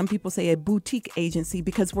boutique, some people say a boutique agency,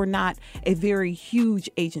 because we're not a very huge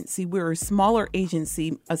agency. We're a smaller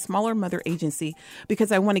agency, a smaller mother agency,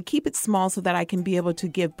 because I want to keep it small so that I can be able to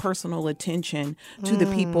give personal attention to the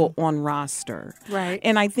people on roster. Right.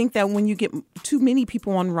 And I think that when you get too many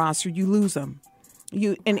people on roster, you lose them.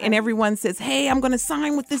 And everyone says, hey, I'm going to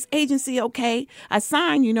sign with this agency. Okay, I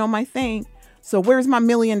sign, my thing. So where's my $1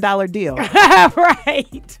 million deal?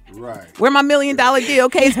 Right. Where my $1 million deal?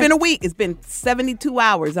 Okay, it's been a week. It's been 72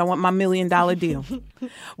 hours. I want my $1 million deal.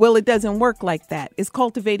 Well, it doesn't work like that. It's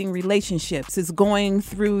cultivating relationships. It's going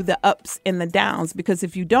through the ups and the downs, because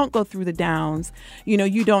if you don't go through the downs,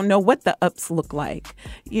 you don't know what the ups look like.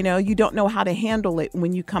 You don't know how to handle it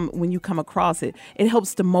when you come across it. It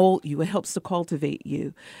helps to mold you. It helps to cultivate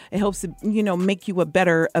you. It helps to, make you a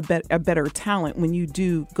better talent when you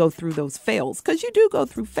do go through those fails, because you do go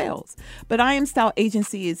through fails. But I Am Style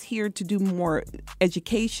Agency is here to do more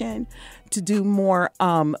education, to do more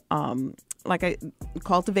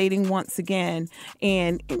cultivating once again,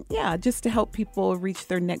 and just to help people reach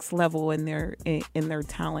their next level in their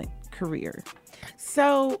talent career.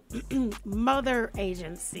 So, mother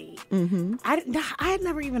agency. Mm-hmm. I had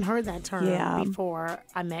never even heard that term before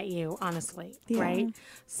I met you, honestly. Yeah. Right?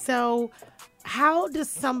 So, how does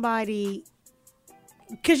somebody...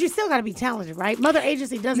 Because you still got to be talented, right? Mother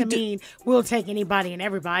agency doesn't mean we'll take anybody and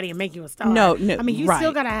everybody and make you a star. No. I mean, you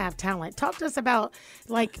still got to have talent. Talk to us about,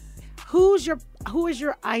 who is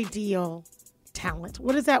your ideal talent?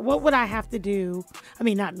 What is that? What would I have to do? I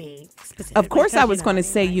mean, not me specifically. Of course, I was going to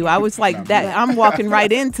say you. I was like that. I'm walking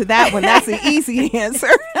right into that one. That's an easy answer.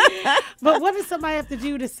 But what does somebody have to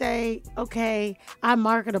do to say, okay, I'm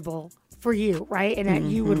marketable for you, right? And that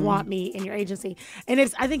you would want me in your agency. And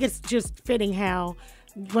I think it's just fitting how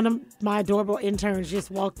one of my adorable interns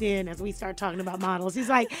just walked in as we start talking about models. He's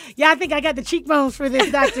like, I think I got the cheekbones for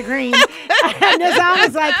this, Dr. Green. And I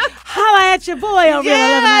was like, holla at your boy over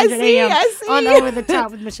at 1100 AM on Over the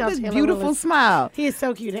Top with Michelle Taylor beautiful Willis. Smile. He is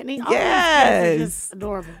so cute, isn't he? Yes. Just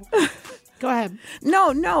adorable. Go ahead.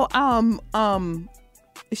 No.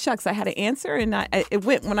 Shucks, I had an answer, and it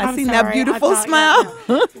went when I seen that beautiful smile.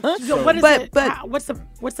 So what is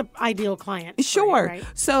what's the ideal client? Sure. Right?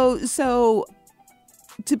 So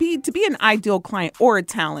to be an ideal client or a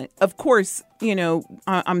talent, of course,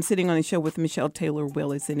 I'm sitting on a show with Michelle Taylor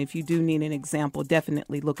Willis, and if you do need an example,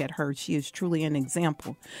 definitely look at her. She is truly an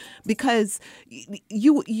example, because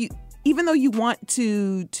you even though you want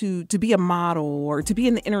to be a model or to be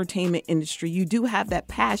in the entertainment industry, you do have that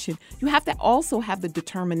passion. You have to also have the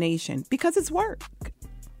determination, because it's work.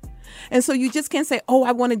 And so you just can't say, oh,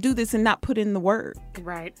 I want to do this and not put in the work.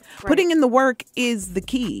 Right. Putting in the work is the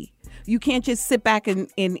key. You can't just sit back and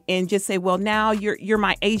just say, well, now you're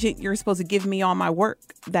my agent. You're supposed to give me all my work.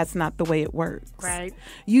 That's not the way it works. Right.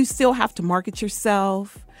 You still have to market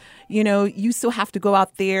yourself. You still have to go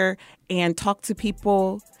out there and talk to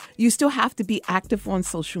people. You still have to be active on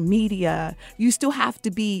social media. You still have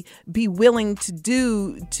to be willing to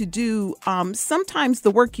do sometimes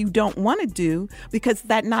the work you don't want to do, because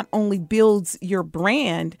that not only builds your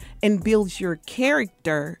brand and builds your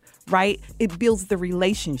character, right? It builds the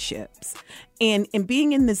relationships. And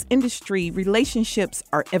being in this industry, relationships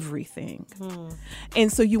are everything.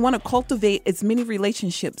 And so you want to cultivate as many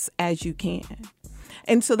relationships as you can.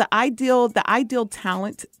 And so the ideal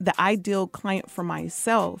talent, the ideal client for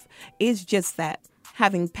myself is just that,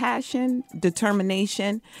 having passion,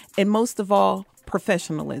 determination, and most of all,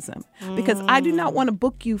 professionalism. Because I do not want to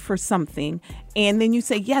book you for something and then you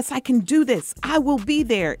say, yes, I can do this. I will be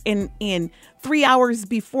there. And in 3 hours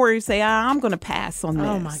before you say, I'm going to pass on this.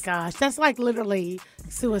 Oh my gosh. That's like literally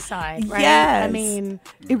suicide, right? Yes. I mean,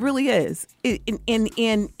 it really is. It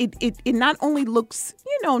not only looks,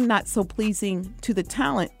 not so pleasing to the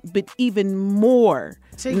talent, but even more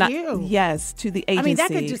to you. Yes, to the agency. I mean,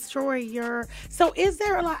 that could destroy your... So is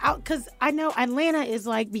there a lot... Because I know Atlanta is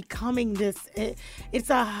like becoming this... It's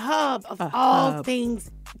a hub of all things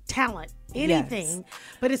talent. Anything,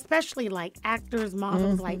 but especially like actors,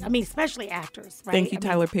 models, especially actors, right? Thank you,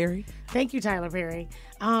 Tyler Perry. Thank you, Tyler Perry.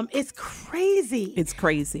 It's crazy. It's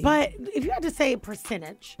crazy. But if you had to say a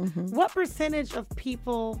percentage, what percentage of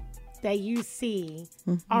people that you see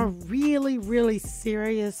are really, really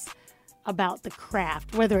serious about the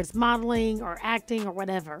craft, whether it's modeling or acting or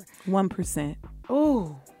whatever? 1%.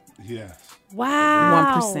 Oh. Yes.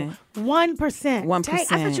 Wow. 1%. 1%. 1%. I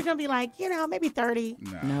thought you were gonna be like, maybe 30.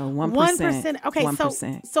 No, 1%. 1%. Okay,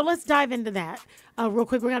 1%. so let's dive into that real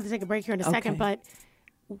quick. We're gonna have to take a break here in a second, but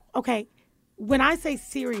okay. When I say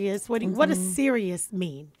serious, what does serious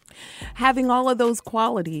mean? Having all of those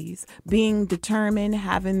qualities, being determined,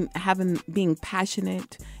 being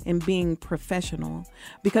passionate, and being professional.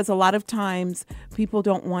 Because a lot of times people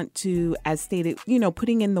don't want to, as stated,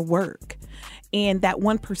 putting in the work. And that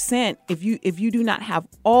 1%, if you do not have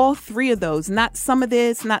all three of those, not some of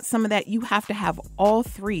this, not some of that, you have to have all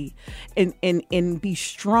three and be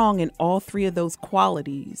strong in all three of those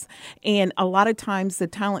qualities. And a lot of times the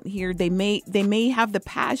talent here, they may have the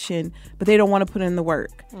passion, but they don't want to put in the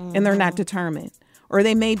work and they're not determined. Or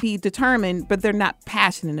they may be determined, but they're not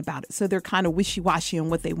passionate about it. So they're kind of wishy-washy on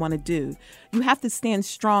what they want to do. You have to stand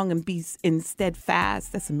strong and be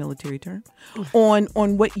steadfast, that's a military term,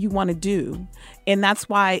 on what you want to do. And that's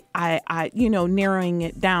why I narrowing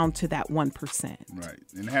it down to that 1%. Right.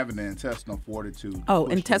 And having the intestinal fortitude.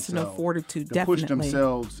 Intestinal fortitude, definitely. To push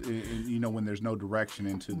themselves, when there's no direction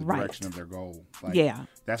into the direction of their goal.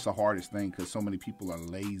 That's the hardest thing because so many people are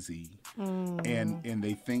lazy. And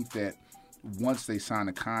they think that once they sign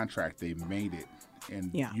a contract, they made it, and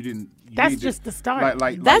you didn't. That's just the start.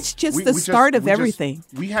 That's just the start of everything.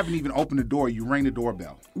 We haven't even opened the door. You ring the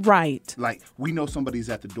doorbell. Right. Like we know somebody's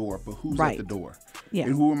at the door, but who's at the door? Yeah.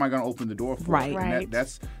 And who am I going to open the door for? Right. And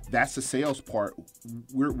that's the sales part.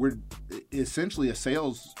 We're essentially a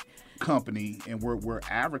sales company, and we're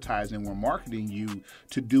advertising, we're marketing you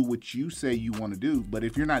to do what you say you want to do. But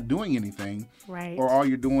if you're not doing anything, or all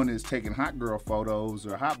you're doing is taking hot girl photos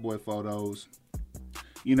or hot boy photos,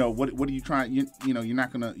 what are you trying? You're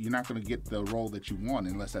not gonna get the role that you want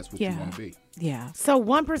unless that's what you want to be. Yeah. So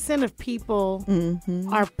 1% of people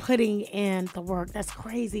are putting in the work. That's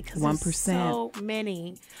crazy because 1%. There's so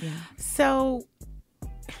many. Yeah. So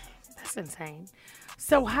that's insane.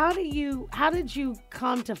 So how did you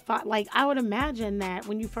come to find, I would imagine that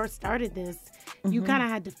when you first started this, you kind of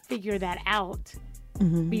had to figure that out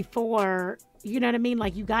before, you know what I mean?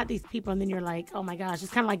 Like you got these people and then you're like, oh my gosh,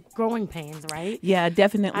 it's kind of like growing pains, right? Yeah,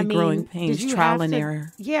 definitely growing pains, trial and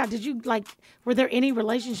error. Yeah. Did you were there any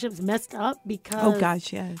relationships messed up because? Oh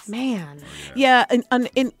gosh, yes. Man. Yeah.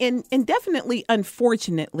 And definitely,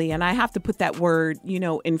 unfortunately, and I have to put that word,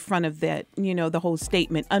 in front of that, the whole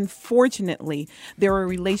statement. Unfortunately, there are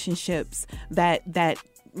relationships that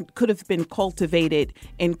could have been cultivated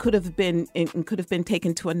and could have been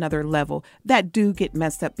taken to another level that do get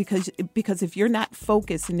messed up because if you're not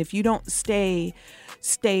focused and if you don't stay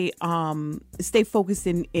focused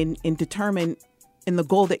and determined in the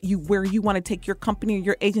goal that where you want to take your company or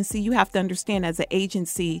your agency, you have to understand as an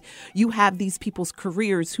agency, you have these people's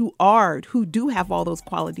careers who do have all those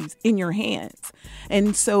qualities in your hands.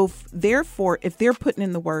 And so therefore, if they're putting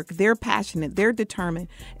in the work, they're passionate, they're determined,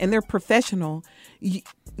 and they're professional,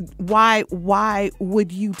 why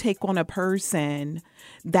would you take on a person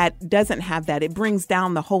that doesn't have that? It brings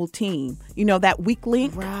down the whole team. That weak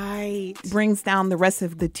link brings down the rest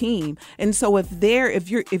of the team. And so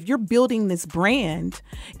if you're building this brand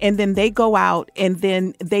and then they go out and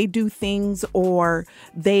then they do things or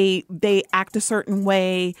they act a certain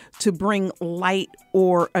way to bring light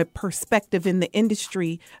or a perspective in the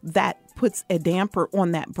industry that puts a damper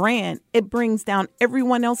on that brand, it brings down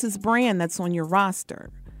everyone else's brand that's on your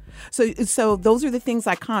roster. So those are the things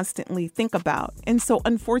I constantly think about. And so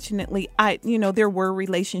unfortunately, there were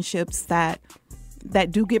relationships that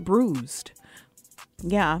do get bruised.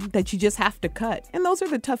 Yeah, that you just have to cut. And those are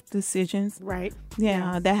the tough decisions. Right.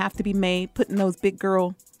 Yeah, that have to be made, putting those big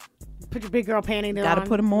girl. Put your big girl panties on. Gotta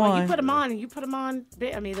put them on. Well, you put them on and you put them on.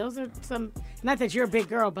 I mean, those are some, not that you're a big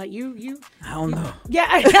girl, but you. I don't know.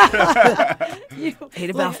 Yeah. Ate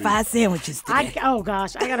about 5 sandwiches today. Oh,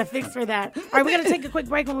 gosh. I got to fix for that. All right, we're going to take a quick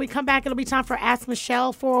break. When we come back, it'll be time for Ask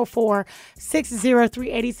Michelle,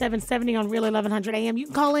 404-603-8770 on Real 1100 AM. You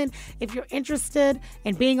can call in if you're interested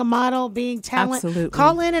in being a model, being talent. Absolutely.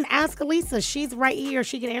 Call in and ask Elyssa. She's right here.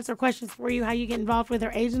 She can answer questions for you, how you get involved with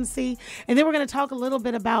her agency. And then we're going to talk a little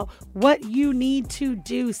bit about what you need to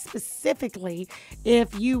do specifically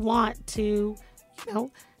if you want to,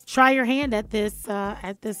 try your hand at this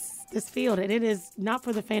field. And it is not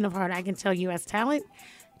for the faint of heart. I can tell you, as talent,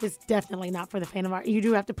 it's definitely not for the faint of heart. You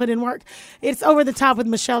do have to put in work. It's Over the Top with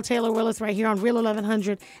Michelle Taylor Willis right here on Real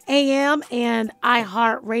 1100 AM and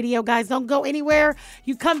iHeartRadio. Guys, don't go anywhere.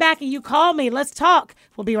 You come back and you call me. Let's talk.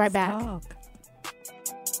 We'll be right back.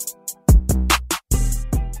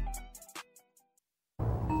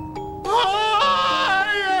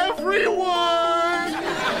 Hi, everyone!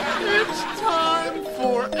 It's time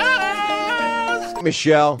for Ask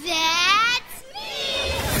Michelle.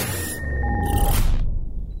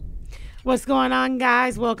 What's going on,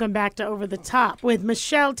 guys? Welcome back to Over the Top with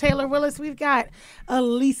Michelle Taylor Willis. We've got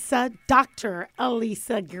Elyssa, Dr.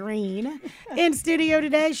 Elyssa Green in studio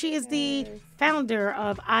today. She is the founder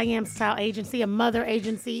of I Am Style Agency, a mother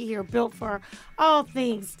agency here built for all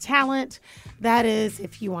things talent. That is,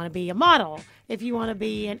 if you want to be a model, if you want to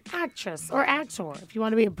be an actress or actor, if you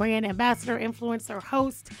want to be a brand ambassador, influencer,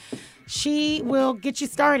 host, she will get you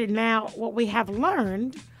started. Now, what we have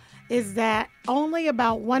learned is that only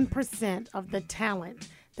about 1% of the talent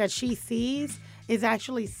that she sees is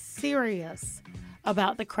actually serious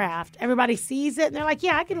about the craft. Everybody sees it and they're like,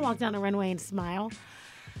 yeah, I can walk down the runway and smile.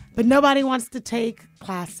 But nobody wants to take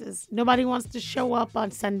classes. Nobody wants to show up on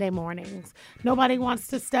Sunday mornings. Nobody wants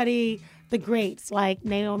to study the greats like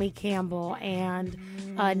Naomi Campbell and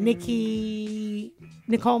Nicole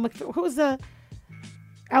McPherson. Who was the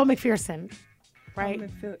Elle McPherson? Right?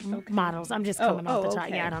 Okay. Models. I'm just coming off the top.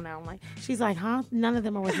 Okay. Yeah, I don't know. I'm like, she's like, huh? None of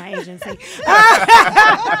them are with my agency.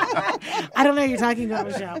 I don't know who you're talking about,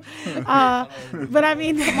 Michelle. But I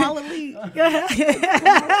mean,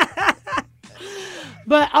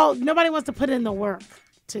 but nobody wants to put in the work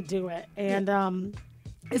to do it. And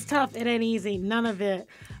it's tough. It ain't easy. None of it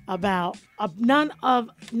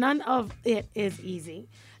is easy.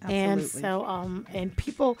 Absolutely. And so, and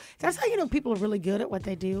people, that's how you know people are really good at what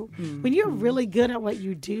they do. Mm-hmm. When you're really good at what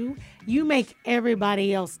you do, you make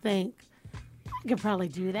everybody else think, I could probably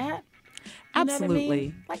do that. You Absolutely. Know what I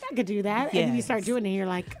mean? Like, I could do that. Yes. And then you start doing it and you're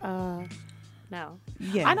like, no.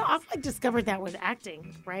 Yeah. I know, I've like discovered that with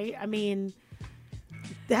acting, right? I mean,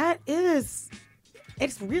 it's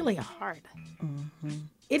really hard. Mm-hmm.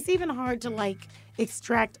 It's even hard to like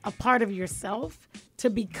extract a part of yourself to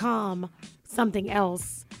become something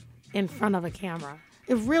else in front of a camera.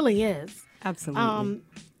 It really is. Absolutely.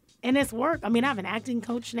 And it's work. I mean, I have an acting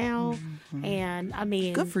coach now, and I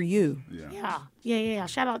mean, good for you. Yeah.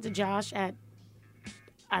 Shout out to Josh at,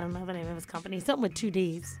 I don't know the name of his company, something with 2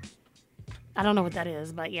 Ds. I don't know what that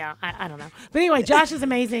is, but yeah, I don't know. But anyway, Josh is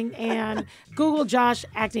amazing, and Google Josh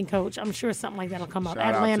acting coach. I'm sure something like that'll come up.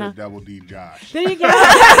 Shout Atlanta. out to Double D Josh. There you go.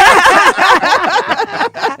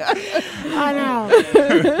 I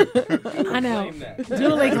know.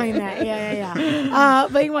 Duly claim that. Yeah.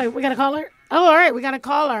 But anyway, we got a caller. Oh, all right, we got a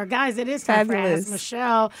caller, guys. It is time for Ask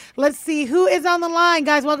Michelle. Let's see who is on the line,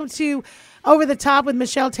 guys. Welcome to Over the Top with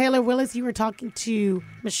Michelle Taylor Willis. You were talking to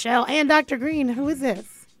Michelle and Dr. Green. Who is this?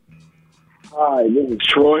 Hi, this is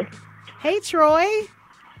Troy. Hey, Troy.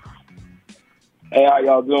 Hey, how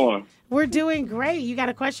y'all doing? We're doing great. You got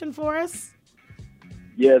a question for us?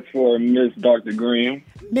 Yes, for Miss Dr. Green.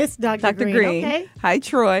 Miss Dr. Green. Okay. Hi,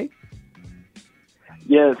 Troy.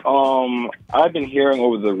 Yes, I've been hearing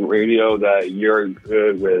over the radio that you're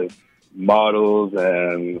good with models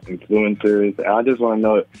and influencers. And I just want to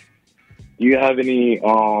know, do you have any,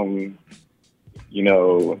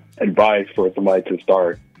 advice for somebody to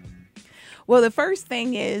start? Well, the first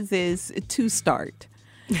thing is to start,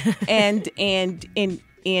 and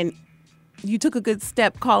you took a good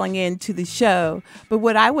step calling into the show. But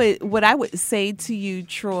what I would say to you,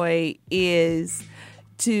 Troy, is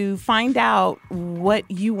to find out what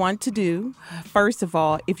you want to do. First of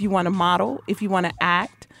all, if you want to model, if you want to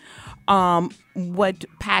act, what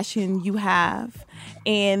passion you have,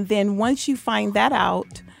 and then once you find that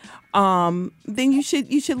out, then you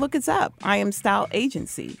should look us up. I Am Style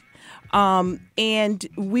Agency. And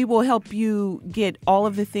we will help you get all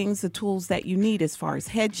of the things, the tools that you need as far as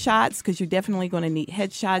headshots, because you're definitely going to need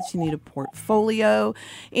headshots. You need a portfolio.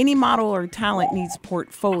 Any model or talent needs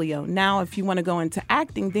portfolio. Now, if you want to go into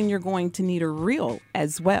acting, then you're going to need a reel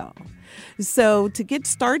as well. So to get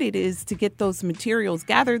started is to get those materials,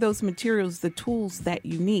 gather those materials, the tools that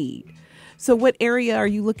you need. So what area are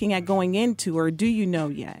you looking at going into, or do you know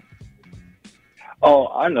yet? Oh,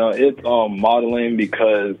 I know. It's modeling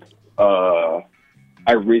because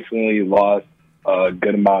I recently lost a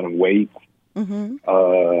good amount of weight. Mm-hmm.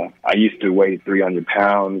 I used to weigh 300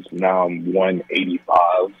 pounds. Now I'm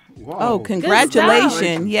 185. Whoa. Oh,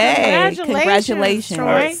 congratulations. Yay. Congratulations.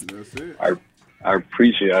 I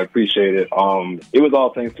appreciate it. It was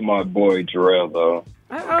all thanks to my boy, Jarrell, though.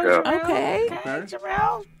 Okay.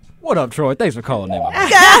 Jarrell. What up, Troy? Thanks for calling in.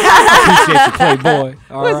 Appreciate you, Playboy.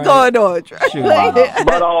 What's going on, Troy?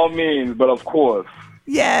 By all means, but of course.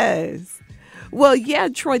 Yes. Well, yeah,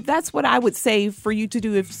 Troy, that's what I would say for you to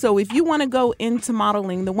do. If you want to go into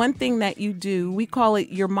modeling, the one thing that you do, we call it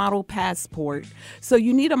your model passport. So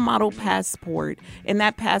you need a model passport, and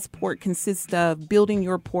that passport consists of building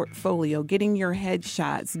your portfolio, getting your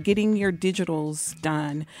headshots, getting your digitals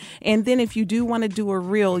done. And then if you do want to do a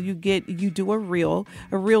reel, you do a reel.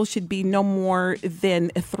 A reel should be no more than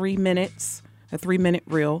 3 minutes. A 3-minute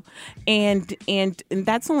reel, and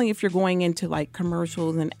that's only if you're going into like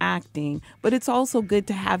commercials and acting, but it's also good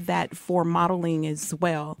to have that for modeling as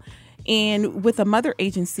well. And with a mother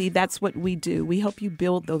agency, that's what we do. We help you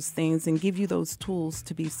build those things and give you those tools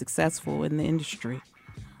to be successful in the industry.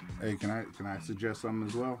 Hey, can I suggest something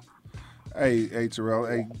as well? Hey, Terrell.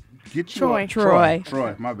 Hey, get Troy,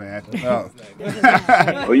 my bad. Oh,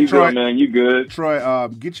 you good, man? You good? Troy,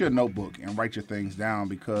 get you a notebook and write your things down,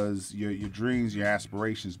 because your dreams, your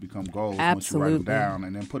aspirations become goals once you write them down,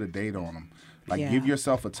 and then put a date on them. Give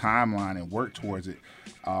yourself a timeline and work towards it.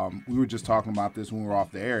 We were just talking about this when we were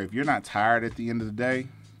off the air. If you're not tired at the end of the day,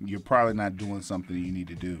 you're probably not doing something you need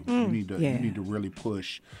to do. You need to really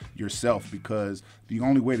push yourself, because the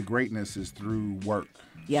only way to greatness is through work.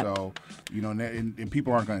 Yep. So, and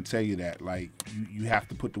people aren't going to tell you that. Like, you have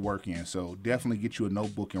to put the work in. So definitely get you a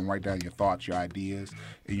notebook and write down your thoughts, your ideas,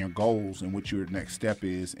 and your goals, and what your next step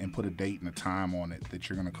is, and put a date and a time on it that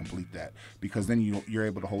you're going to complete that. Because then you're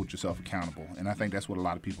able to hold yourself accountable. And I think that's what a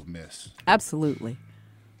lot of people miss. Absolutely.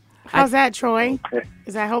 How's that, Troy?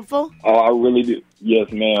 Is that helpful? Oh, I really do. Yes,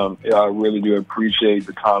 ma'am. I really do appreciate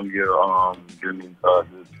the time you're giving me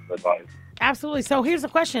this advice. Absolutely. So here's the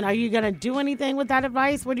question: are you going to do anything with that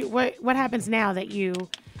advice? What happens now that you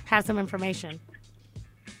have some information?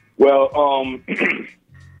 Well,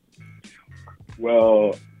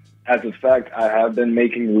 as a fact, I have been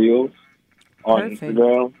making reels on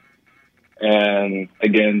Instagram, and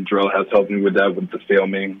again, Drell has helped me with that, with the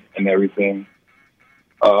filming and everything.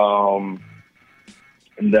 And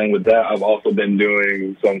then with that, I've also been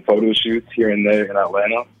doing some photo shoots here and there in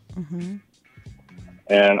Atlanta. Mm-hmm.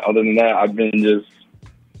 And other than that, I've been just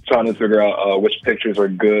trying to figure out which pictures are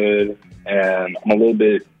good. And I'm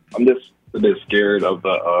just a bit scared of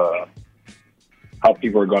the how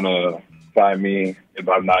people are going to find me if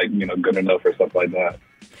I'm not, good enough or stuff like that.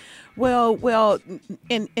 Well,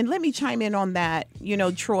 and let me chime in on that.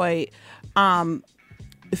 Troy,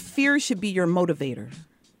 fear should be your motivator.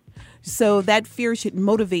 So that fear should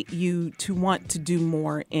motivate you to want to do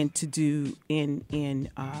more and to do to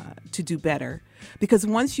do better. Because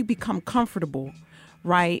once you become comfortable,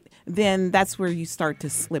 right, then that's where you start to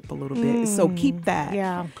slip a little bit. So keep that.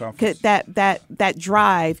 Yeah. That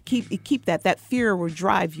drive, keep that fear will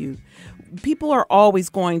drive you. People are always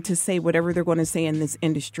going to say whatever they're going to say in this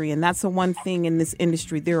industry, and that's the one thing in this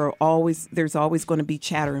industry. There's always going to be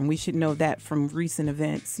chatter, and we should know that from recent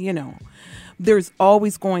events. There's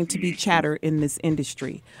always going to be chatter in this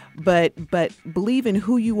industry, but believe in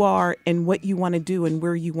who you are and what you want to do and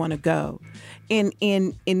where you want to go, and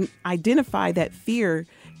identify that fear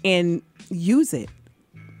and use it,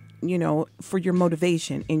 for your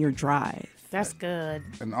motivation and your drive. That's good.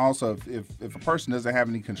 And also, if a person doesn't have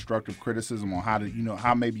any constructive criticism on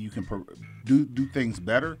how maybe you can do things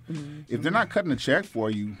better, if they're not cutting a check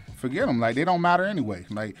for you, forget them. Like, they don't matter anyway.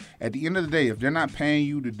 Like, at the end of the day, if they're not paying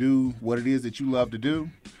you to do what it is that you love to do,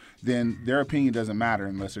 then their opinion doesn't matter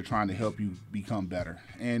unless they're trying to help you become better.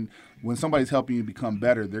 And when somebody's helping you become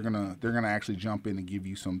better, they're gonna actually jump in and give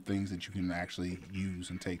you some things that you can actually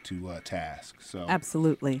use and take to task. So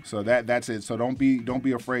absolutely. So that's it. So don't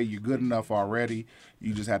be afraid. You're good enough already.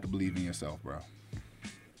 You just have to believe in yourself, bro.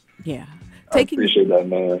 Yeah. I appreciate that,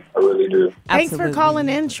 man. I really do. Thanks for calling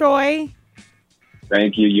in, Troy.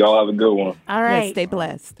 Thank you. Y'all have a good one. All right. Yes, stay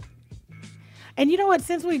blessed. And you know what?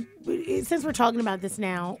 Since we're talking about this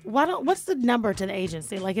now, what's the number to the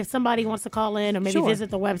agency? Like, if somebody wants to call in or maybe visit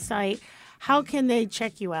the website, how can they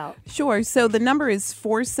check you out? Sure. So the number is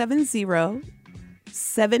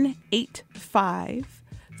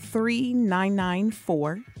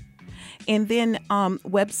 470-785-3994. And then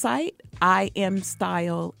website,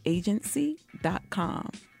 IamStyleAgency.com.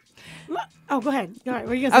 Oh, go ahead. All right. I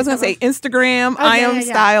was going to say Instagram, I Am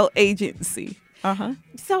Style Agency. Uh-huh.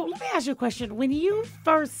 So let me ask you a question. When you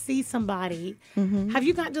first see somebody, have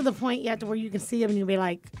you gotten to the point yet to where you can see them and you'll be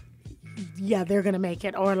like, yeah, they're going to make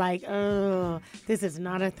it, or like, oh, this is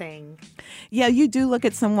not a thing? Yeah, you do look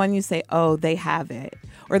at someone, you say, oh, they have it,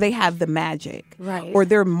 or they have the magic, right? Or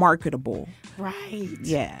they're marketable. Right.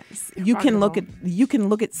 Yes. You can look at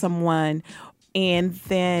someone and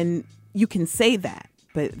then you can say that.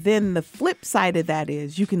 But then the flip side of that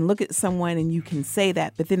is you can look at someone and you can say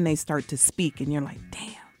that, but then they start to speak and you're like,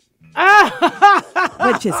 damn.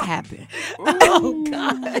 What just happened? Oh,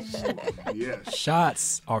 gosh. Yes.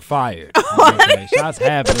 Shots are fired. Okay? Shots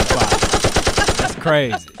have been fired. That's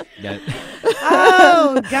crazy.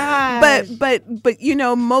 Oh, God. But you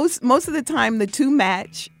know, most of the time the two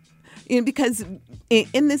match, because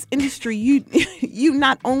in this industry, you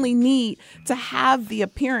not only need to have the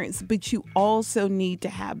appearance, but you also need to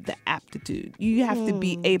have the aptitude. You have to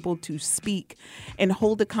be able to speak and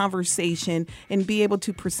hold a conversation and be able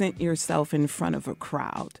to present yourself in front of a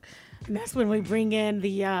crowd. And that's when we bring in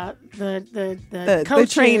the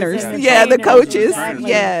coaches, trainers. The coaches. Exactly.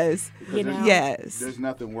 Yes. You know? Yes. There's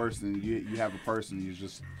nothing worse than you have a person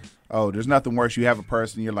there's nothing worse. You have a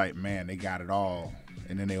person, you're like, man, they got it all.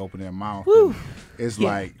 And then they open their mouth. It's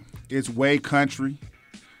like, it's way country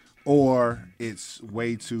or it's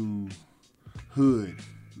way too hood.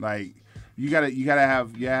 Like, you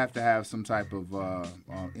have to have some type of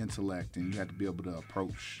intellect, and you have to be able to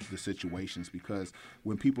approach the situations, because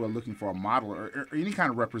when people are looking for a model or any kind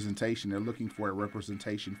of representation, they're looking for a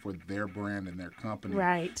representation for their brand and their company.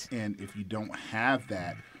 Right. And if you don't have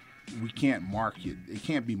that, we can't market. It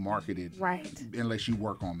can't be marketed unless you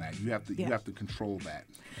work on that. You have to control that.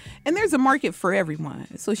 And there's a market for everyone.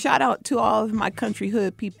 So shout out to all of my country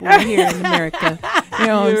hood people here in America. You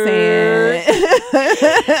know what I'm saying?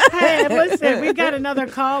 Hey, listen, we've got another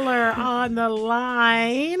caller on the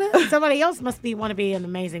line. Somebody else want to be an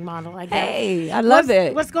amazing model, I guess. Hey, I love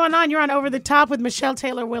it. What's going on? You're on Over the Top with Michelle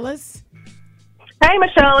Taylor Willis. Hey,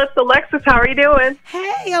 Michelle, it's Alexis. How are you doing?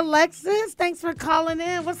 Hey, Alexis. Thanks for calling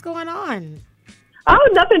in. What's going on? Oh,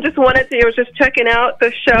 nothing. Just I was just checking out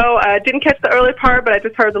the show. I didn't catch the early part, but I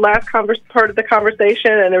just heard the last part of the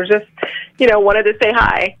conversation, and it was just, wanted to say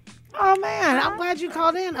hi. Oh, man. I'm glad you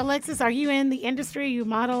called in. Alexis, are you in the industry? You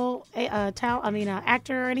model,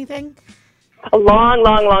 actor or anything? A long,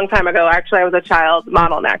 long, long time ago. Actually, I was a child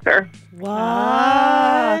model and actor. What?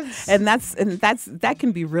 And that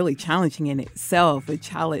can be really challenging in itself. A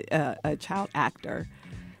child actor.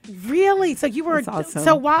 Really? So you were. Awesome.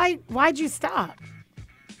 So why'd you stop?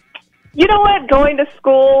 You know what? Going to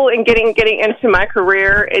school and getting into my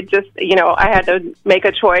career, it just I had to make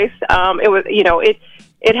a choice. It was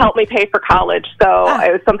it helped me pay for college, so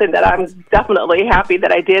it was something that I'm definitely happy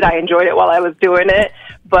that I did. I enjoyed it while I was doing it.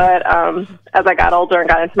 But as I got older and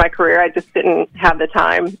got into my career, I just didn't have the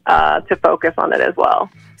time to focus on it as well.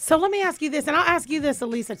 So let me ask you this, and I'll ask you this,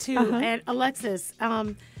 Elyssa, too, and Alexis.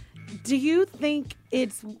 Do you think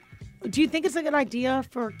it's a good idea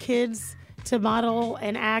for kids to model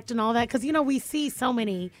and act and all that? Because we see so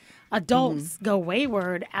many adults go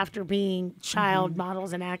wayward after being child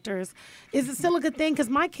models and actors. Is it still a good thing? Because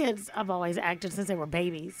my kids have always acted since they were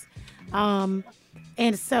babies. And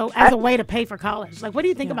so as a way to pay for college, what do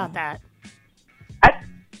you think about that? I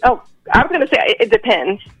was going to say it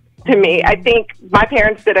depends to me. I think my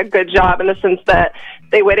parents did a good job in the sense that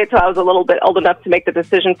they waited till I was a little bit old enough to make the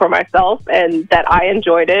decision for myself, and that I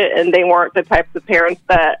enjoyed it, and they weren't the types of parents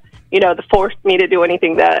that, that forced me to do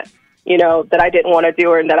anything that that I didn't want to do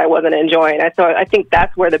or that I wasn't enjoying. So I think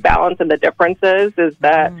that's where the balance and the difference is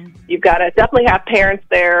that you've got to definitely have parents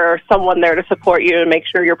there or someone there to support you and make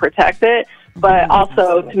sure you're protected, but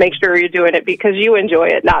also to make sure you're doing it because you enjoy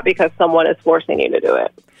it, not because someone is forcing you to do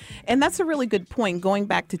it. And that's a really good point, going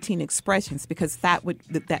back to teen expressions, because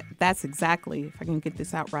that's exactly, if I can get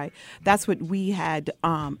this out right, that's what we had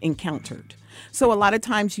encountered. So a lot of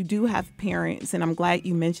times you do have parents, and I'm glad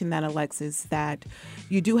you mentioned that, Alexis, that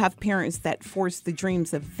you do have parents that force the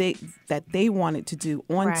dreams that they wanted to do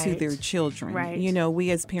onto their children. Right.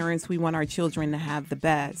 We as parents, we want our children to have the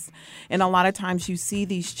best. And a lot of times you see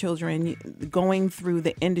these children going through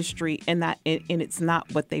the industry and it's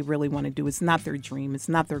not what they really want to do. It's not their dream. It's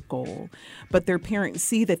not their goal. But their parents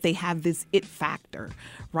see that they have this it factor,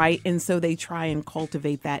 right? And so they try and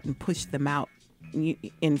cultivate that and push them out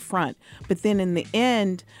in front. But then in the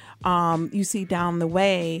end, you see down the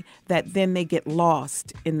way that then they get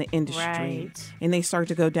lost in the industry, and they start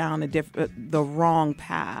to go down the wrong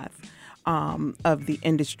path of the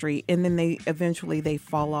industry, and then they eventually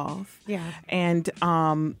fall off. Yeah. And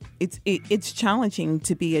it's challenging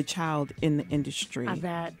to be a child in the industry. I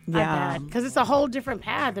bet. Yeah. I bet. Because it's a whole different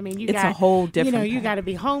path. I mean, you a whole different you path. got to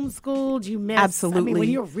be homeschooled. You miss. Absolutely. When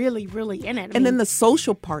you're really, really in it. And then the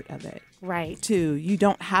social part of it. Right. Too. You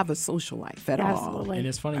don't have a social life at all. And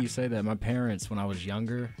it's funny you say that. My parents, when I was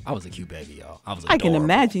younger, I was a cute baby, y'all. I was I can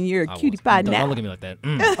imagine you're a cutie pie now. Don't look at me like that.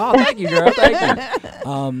 Oh, thank you, girl. Thank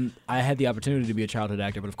you. I had the opportunity to be a childhood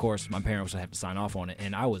actor, but of course, my parents would have to sign off on it.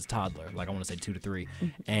 And I was toddler, I want to say 2 to 3.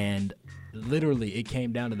 And literally, it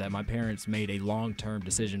came down to that. My parents made a long-term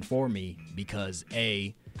decision for me because,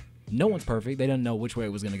 A, no one's perfect. They didn't know which way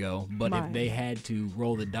it was going to go. But if they had to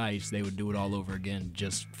roll the dice, they would do it all over again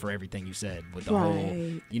just for everything you said. With the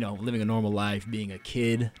whole, living a normal life, being a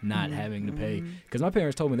kid, not having to pay. Because my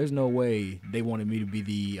parents told me there's no way they wanted me to be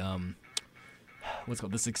the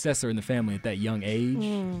the successor in the family at that young age.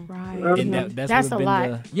 Right. And that's a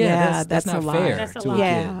lot. That's not fair to a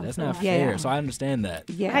kid. That's not fair. So I understand that.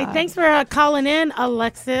 Yeah. Hey, thanks for calling in,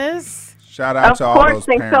 Alexis. Shout out to all those parents.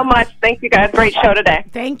 Thanks so much. Thank you, guys. Great show today.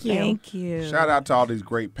 Thank you. Thank you. Shout out to all these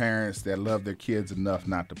great parents that love their kids enough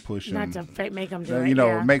not to push them. Not to make them do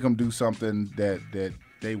it. Make them do something that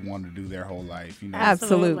they want to do their whole life.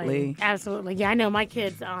 Absolutely. Yeah, I know my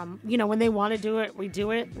kids, when they want to do it, we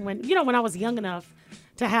do it. When I was young enough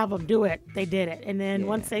to have them do it, they did it. And then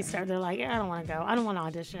once they start, they're like, I don't want to go. I don't want to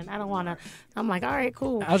audition. I don't want to. I'm like, all right,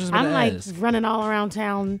 cool. I'm like running all around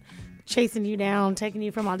town, chasing you down, taking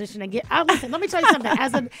you from audition again. Listen, let me tell you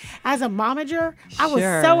something. As a momager, I was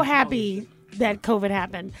so happy that COVID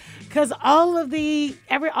happened because all the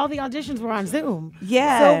auditions were on Zoom.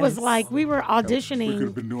 Yeah. So it was like we were auditioning. We could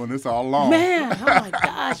have been doing this all along. Man, oh my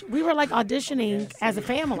gosh. We were like auditioning as a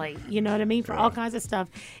family, you know what I mean, for all kinds of stuff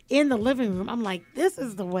in the living room. I'm like, this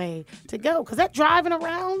is the way to go. Because that driving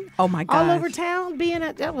around all over town,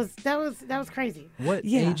 that was crazy. What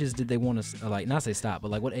ages did they want to, not say stop,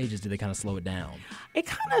 but what ages did they kind of slow it down? It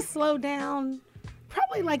kind of slowed down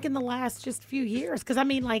probably in the last just few years. Because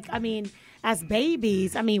as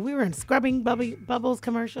babies, we were in Scrubbing Bubbles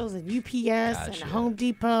commercials and UPS and Home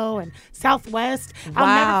Depot and Southwest. Wow. I'll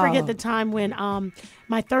never forget the time when my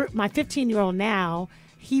 15-year-old now,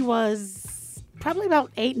 he was probably about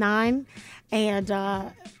 8, 9,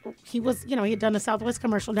 and he was, he had done a Southwest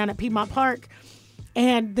commercial down at Piedmont Park,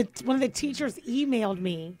 and one of the teachers emailed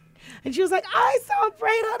me. And she was like, I saw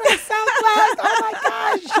Braid on the Southwest. Oh my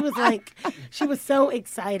gosh. She was so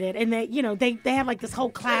excited. And they had this whole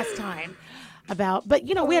class time but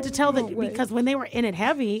we had to tell them because when they were in it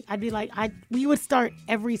heavy, I'd be like, we would start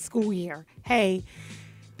every school year. Hey,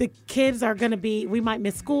 the kids are going to we might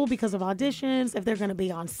miss school because of auditions. If they're going to be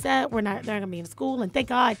on set, they're going to be in school. And thank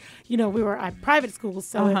God, we were at private schools.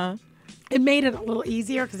 So it made it a little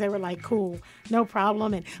easier because they were like, cool, no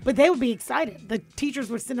problem. But they would be excited. The teachers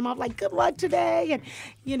would send them off like, good luck today.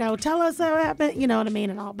 And, tell us how it happened. You know what I mean?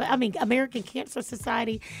 And all. But American Cancer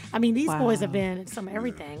Society. These boys have been in some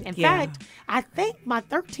everything. In fact, I think my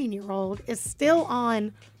 13-year-old is still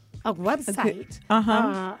on a website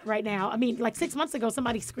right now. 6 months ago,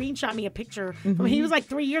 somebody screenshot me a picture from he was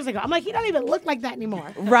 3 years ago. I'm like, he don't even look like that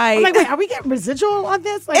anymore. Right. I'm like, wait, are we getting residual on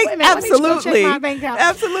this? Wait a minute, absolutely. Let me go check my bank account.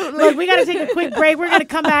 Absolutely. Look, we got to take a quick break. We're going to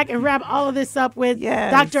come back and wrap all of this up with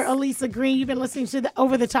Dr. Elyssa Green. You've been listening to the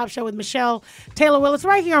Over the Top Show with Michelle Taylor Willis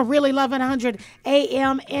right here on Really 1100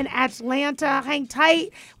 AM in Atlanta. Hang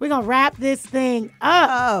tight. We're going to wrap this thing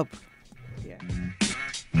up.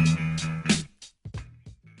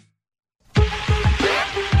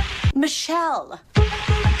 Michelle.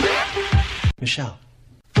 Take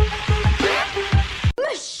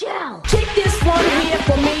this one here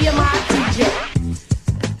for me and my DJ.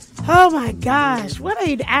 Oh my gosh, what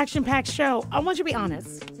an action-packed show. I want you to be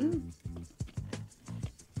honest.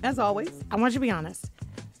 As always. I want you to be honest.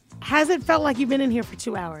 Has it felt like you've been in here for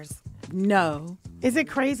 2 hours? No. Is it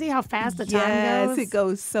crazy how fast the time goes? Yes, it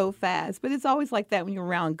goes so fast. But it's always like that when you're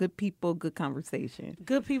around good people, good conversation.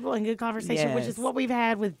 Good people and good conversation, which is what we've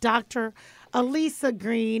had with Dr. Elyssa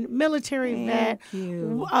Green, military vet,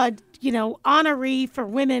 honoree for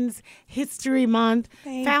Women's History Month,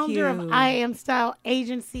 founder of I Am Style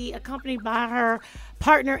Agency, accompanied by her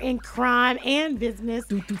partner in crime and business,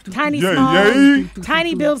 Tiny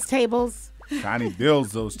Builds Tables. Tiny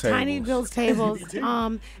builds those tables. Tiny builds tables.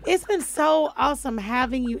 It's been so awesome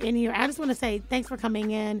having you in here. I just want to say thanks for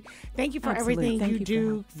coming in. Thank you for everything you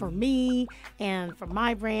do for me and for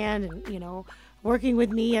my brand, and working with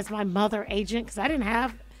me as my mother agent, because I didn't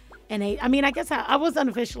have an agent. I guess I was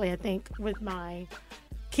unofficially, I think, with my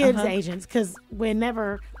kids' agents, because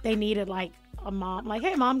whenever they needed a mom,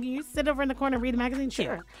 hey mom, can you sit over in the corner and read the magazine?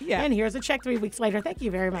 Sure. Yeah. And here's a check 3 weeks later. Thank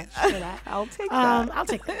you very much for that. I'll take that. I'll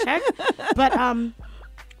take that check. But I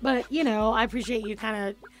appreciate you kind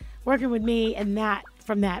of working with me and that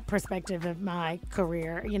from that perspective of my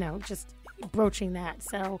career, just broaching that.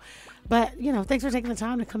 So, but thanks for taking the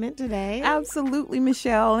time to come in today. Absolutely,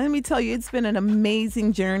 Michelle. Let me tell you, it's been an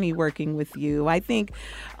amazing journey working with you. I think,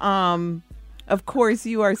 of course,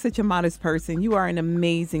 you are such a modest person. You are an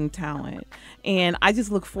amazing talent. And I just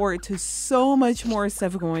look forward to so much more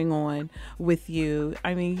stuff going on with you.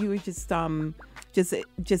 You were just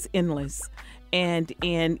endless. And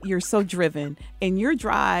you're so driven. And your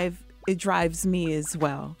drive it drives me as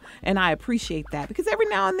well. And I appreciate that because every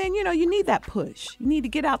now and then, you need that push. You need to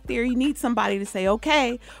get out there. You need somebody to say,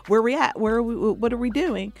 okay, where we at? Where are we? What are we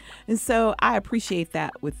doing? And so I appreciate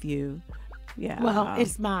that with you. Yeah. Well,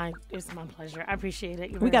 it's my pleasure. I appreciate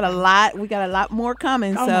it. We got a lot more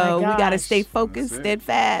coming. So we got to stay focused,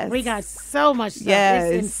 steadfast. We got so much stuff.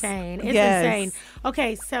 Yes. It's insane. It's insane.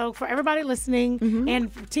 Okay, so for everybody listening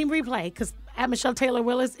and Team Replay, because at Michelle Taylor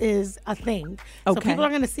Willis is a thing. So people are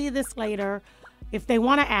going to see this later. If they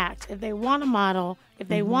want to act, if they want to model, if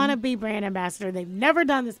they want to be brand ambassador, they've never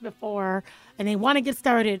done this before, and they want to get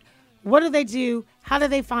started, what do they do? How do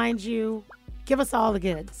they find you? Give us all the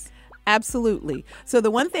goods. Absolutely. So the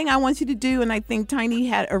one thing I want you to do, and I think Tiny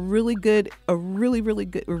had a really good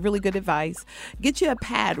advice. Get you a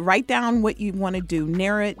pad. Write down what you want to do.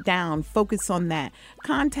 Narrow it down. Focus on that.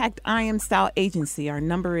 Contact I Am Style Agency. Our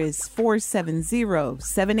number is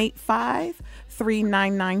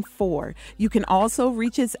 470-785-3994. You can also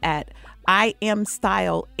reach us at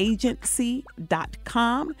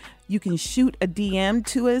IamStyleAgency.com. You can shoot a DM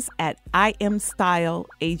to us at I Am Style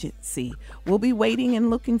Agency. We'll be waiting and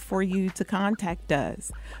looking for you to contact us.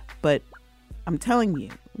 But I'm telling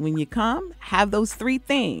you, when you come, have those three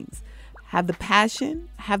things. Have the passion,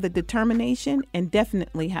 have the determination, and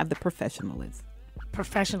definitely have the professionalism.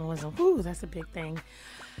 Professionalism. Ooh, that's a big thing.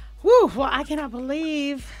 Woo, well, I cannot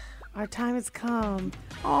believe our time has come.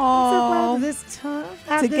 Oh, this time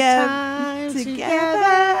together,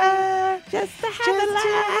 just to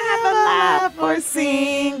have a laugh or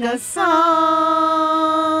sing a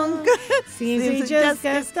song. Seems we just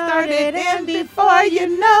got started, and before you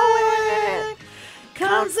know it,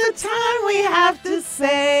 comes the time we have to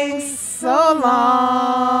say so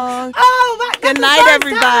long. Oh my God! Good night,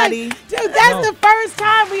 everybody. Dude, that's the first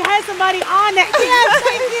time we had somebody on that. Yes,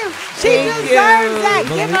 thank you. She deserves that.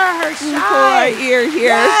 Give her shine. Pull our ear here.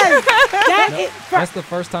 Yes. That's the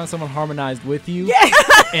first time someone harmonized with you.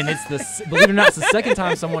 And it's believe it or not, it's the second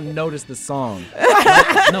time someone noticed the song.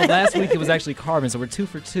 No, last week it was actually Carbon, so we're 2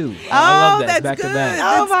 for 2. I love that. It's back to back.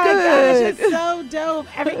 Oh my gosh, it's so dope.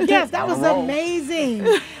 Yes, that was amazing.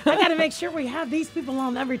 I got to make sure we have these people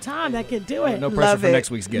on every time that could do it. No pressure for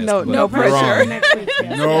next week's guest. No pressure.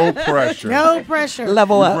 No pressure. No pressure.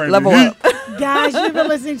 Level up. Guys, you've been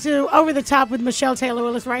listening to Over the Top with Michelle Taylor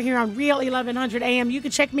Willis right here on Real 1100 AM. You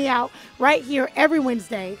can check me out right here every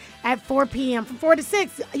Wednesday at 4 p.m. from 4 to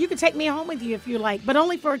 6. You can take me home with you if you like, but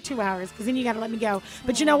only for 2 hours because then you got to let me go.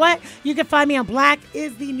 But you know what? You can find me on Black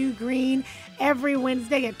is the New Green every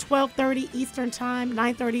Wednesday at 12:30 Eastern Time,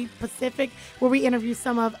 9:30 Pacific, where we interview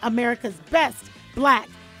some of America's best Black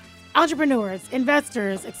entrepreneurs,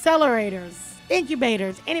 investors, accelerators,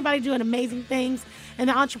 incubators, anybody doing amazing things in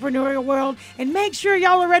the entrepreneurial world. And make sure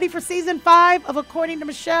y'all are ready for season 5 of According to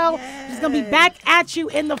Michelle. It's going to be back at you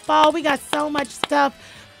in the fall. We got so much stuff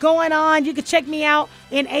going on. You can check me out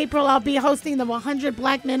in April. I'll be hosting the 100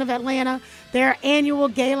 Black Men of Atlanta, their annual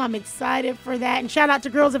gala. I'm excited for that. And shout out to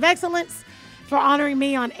Girls of Excellence for honoring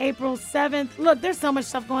me on April 7th. Look, there's so much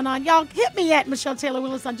stuff going on. Y'all hit me at Michelle Taylor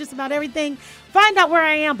Willis on just about everything. Find out where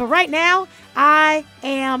I am. But right now, I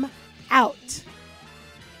am out.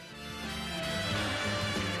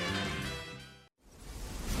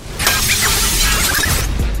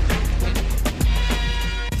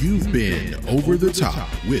 You've been Over the Top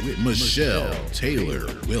with Michelle Taylor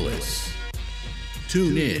Willis.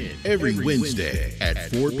 Tune in every Wednesday at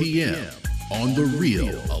 4 p.m. on The Real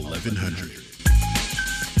 1100.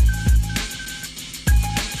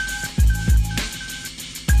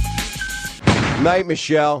 Night,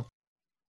 Michelle.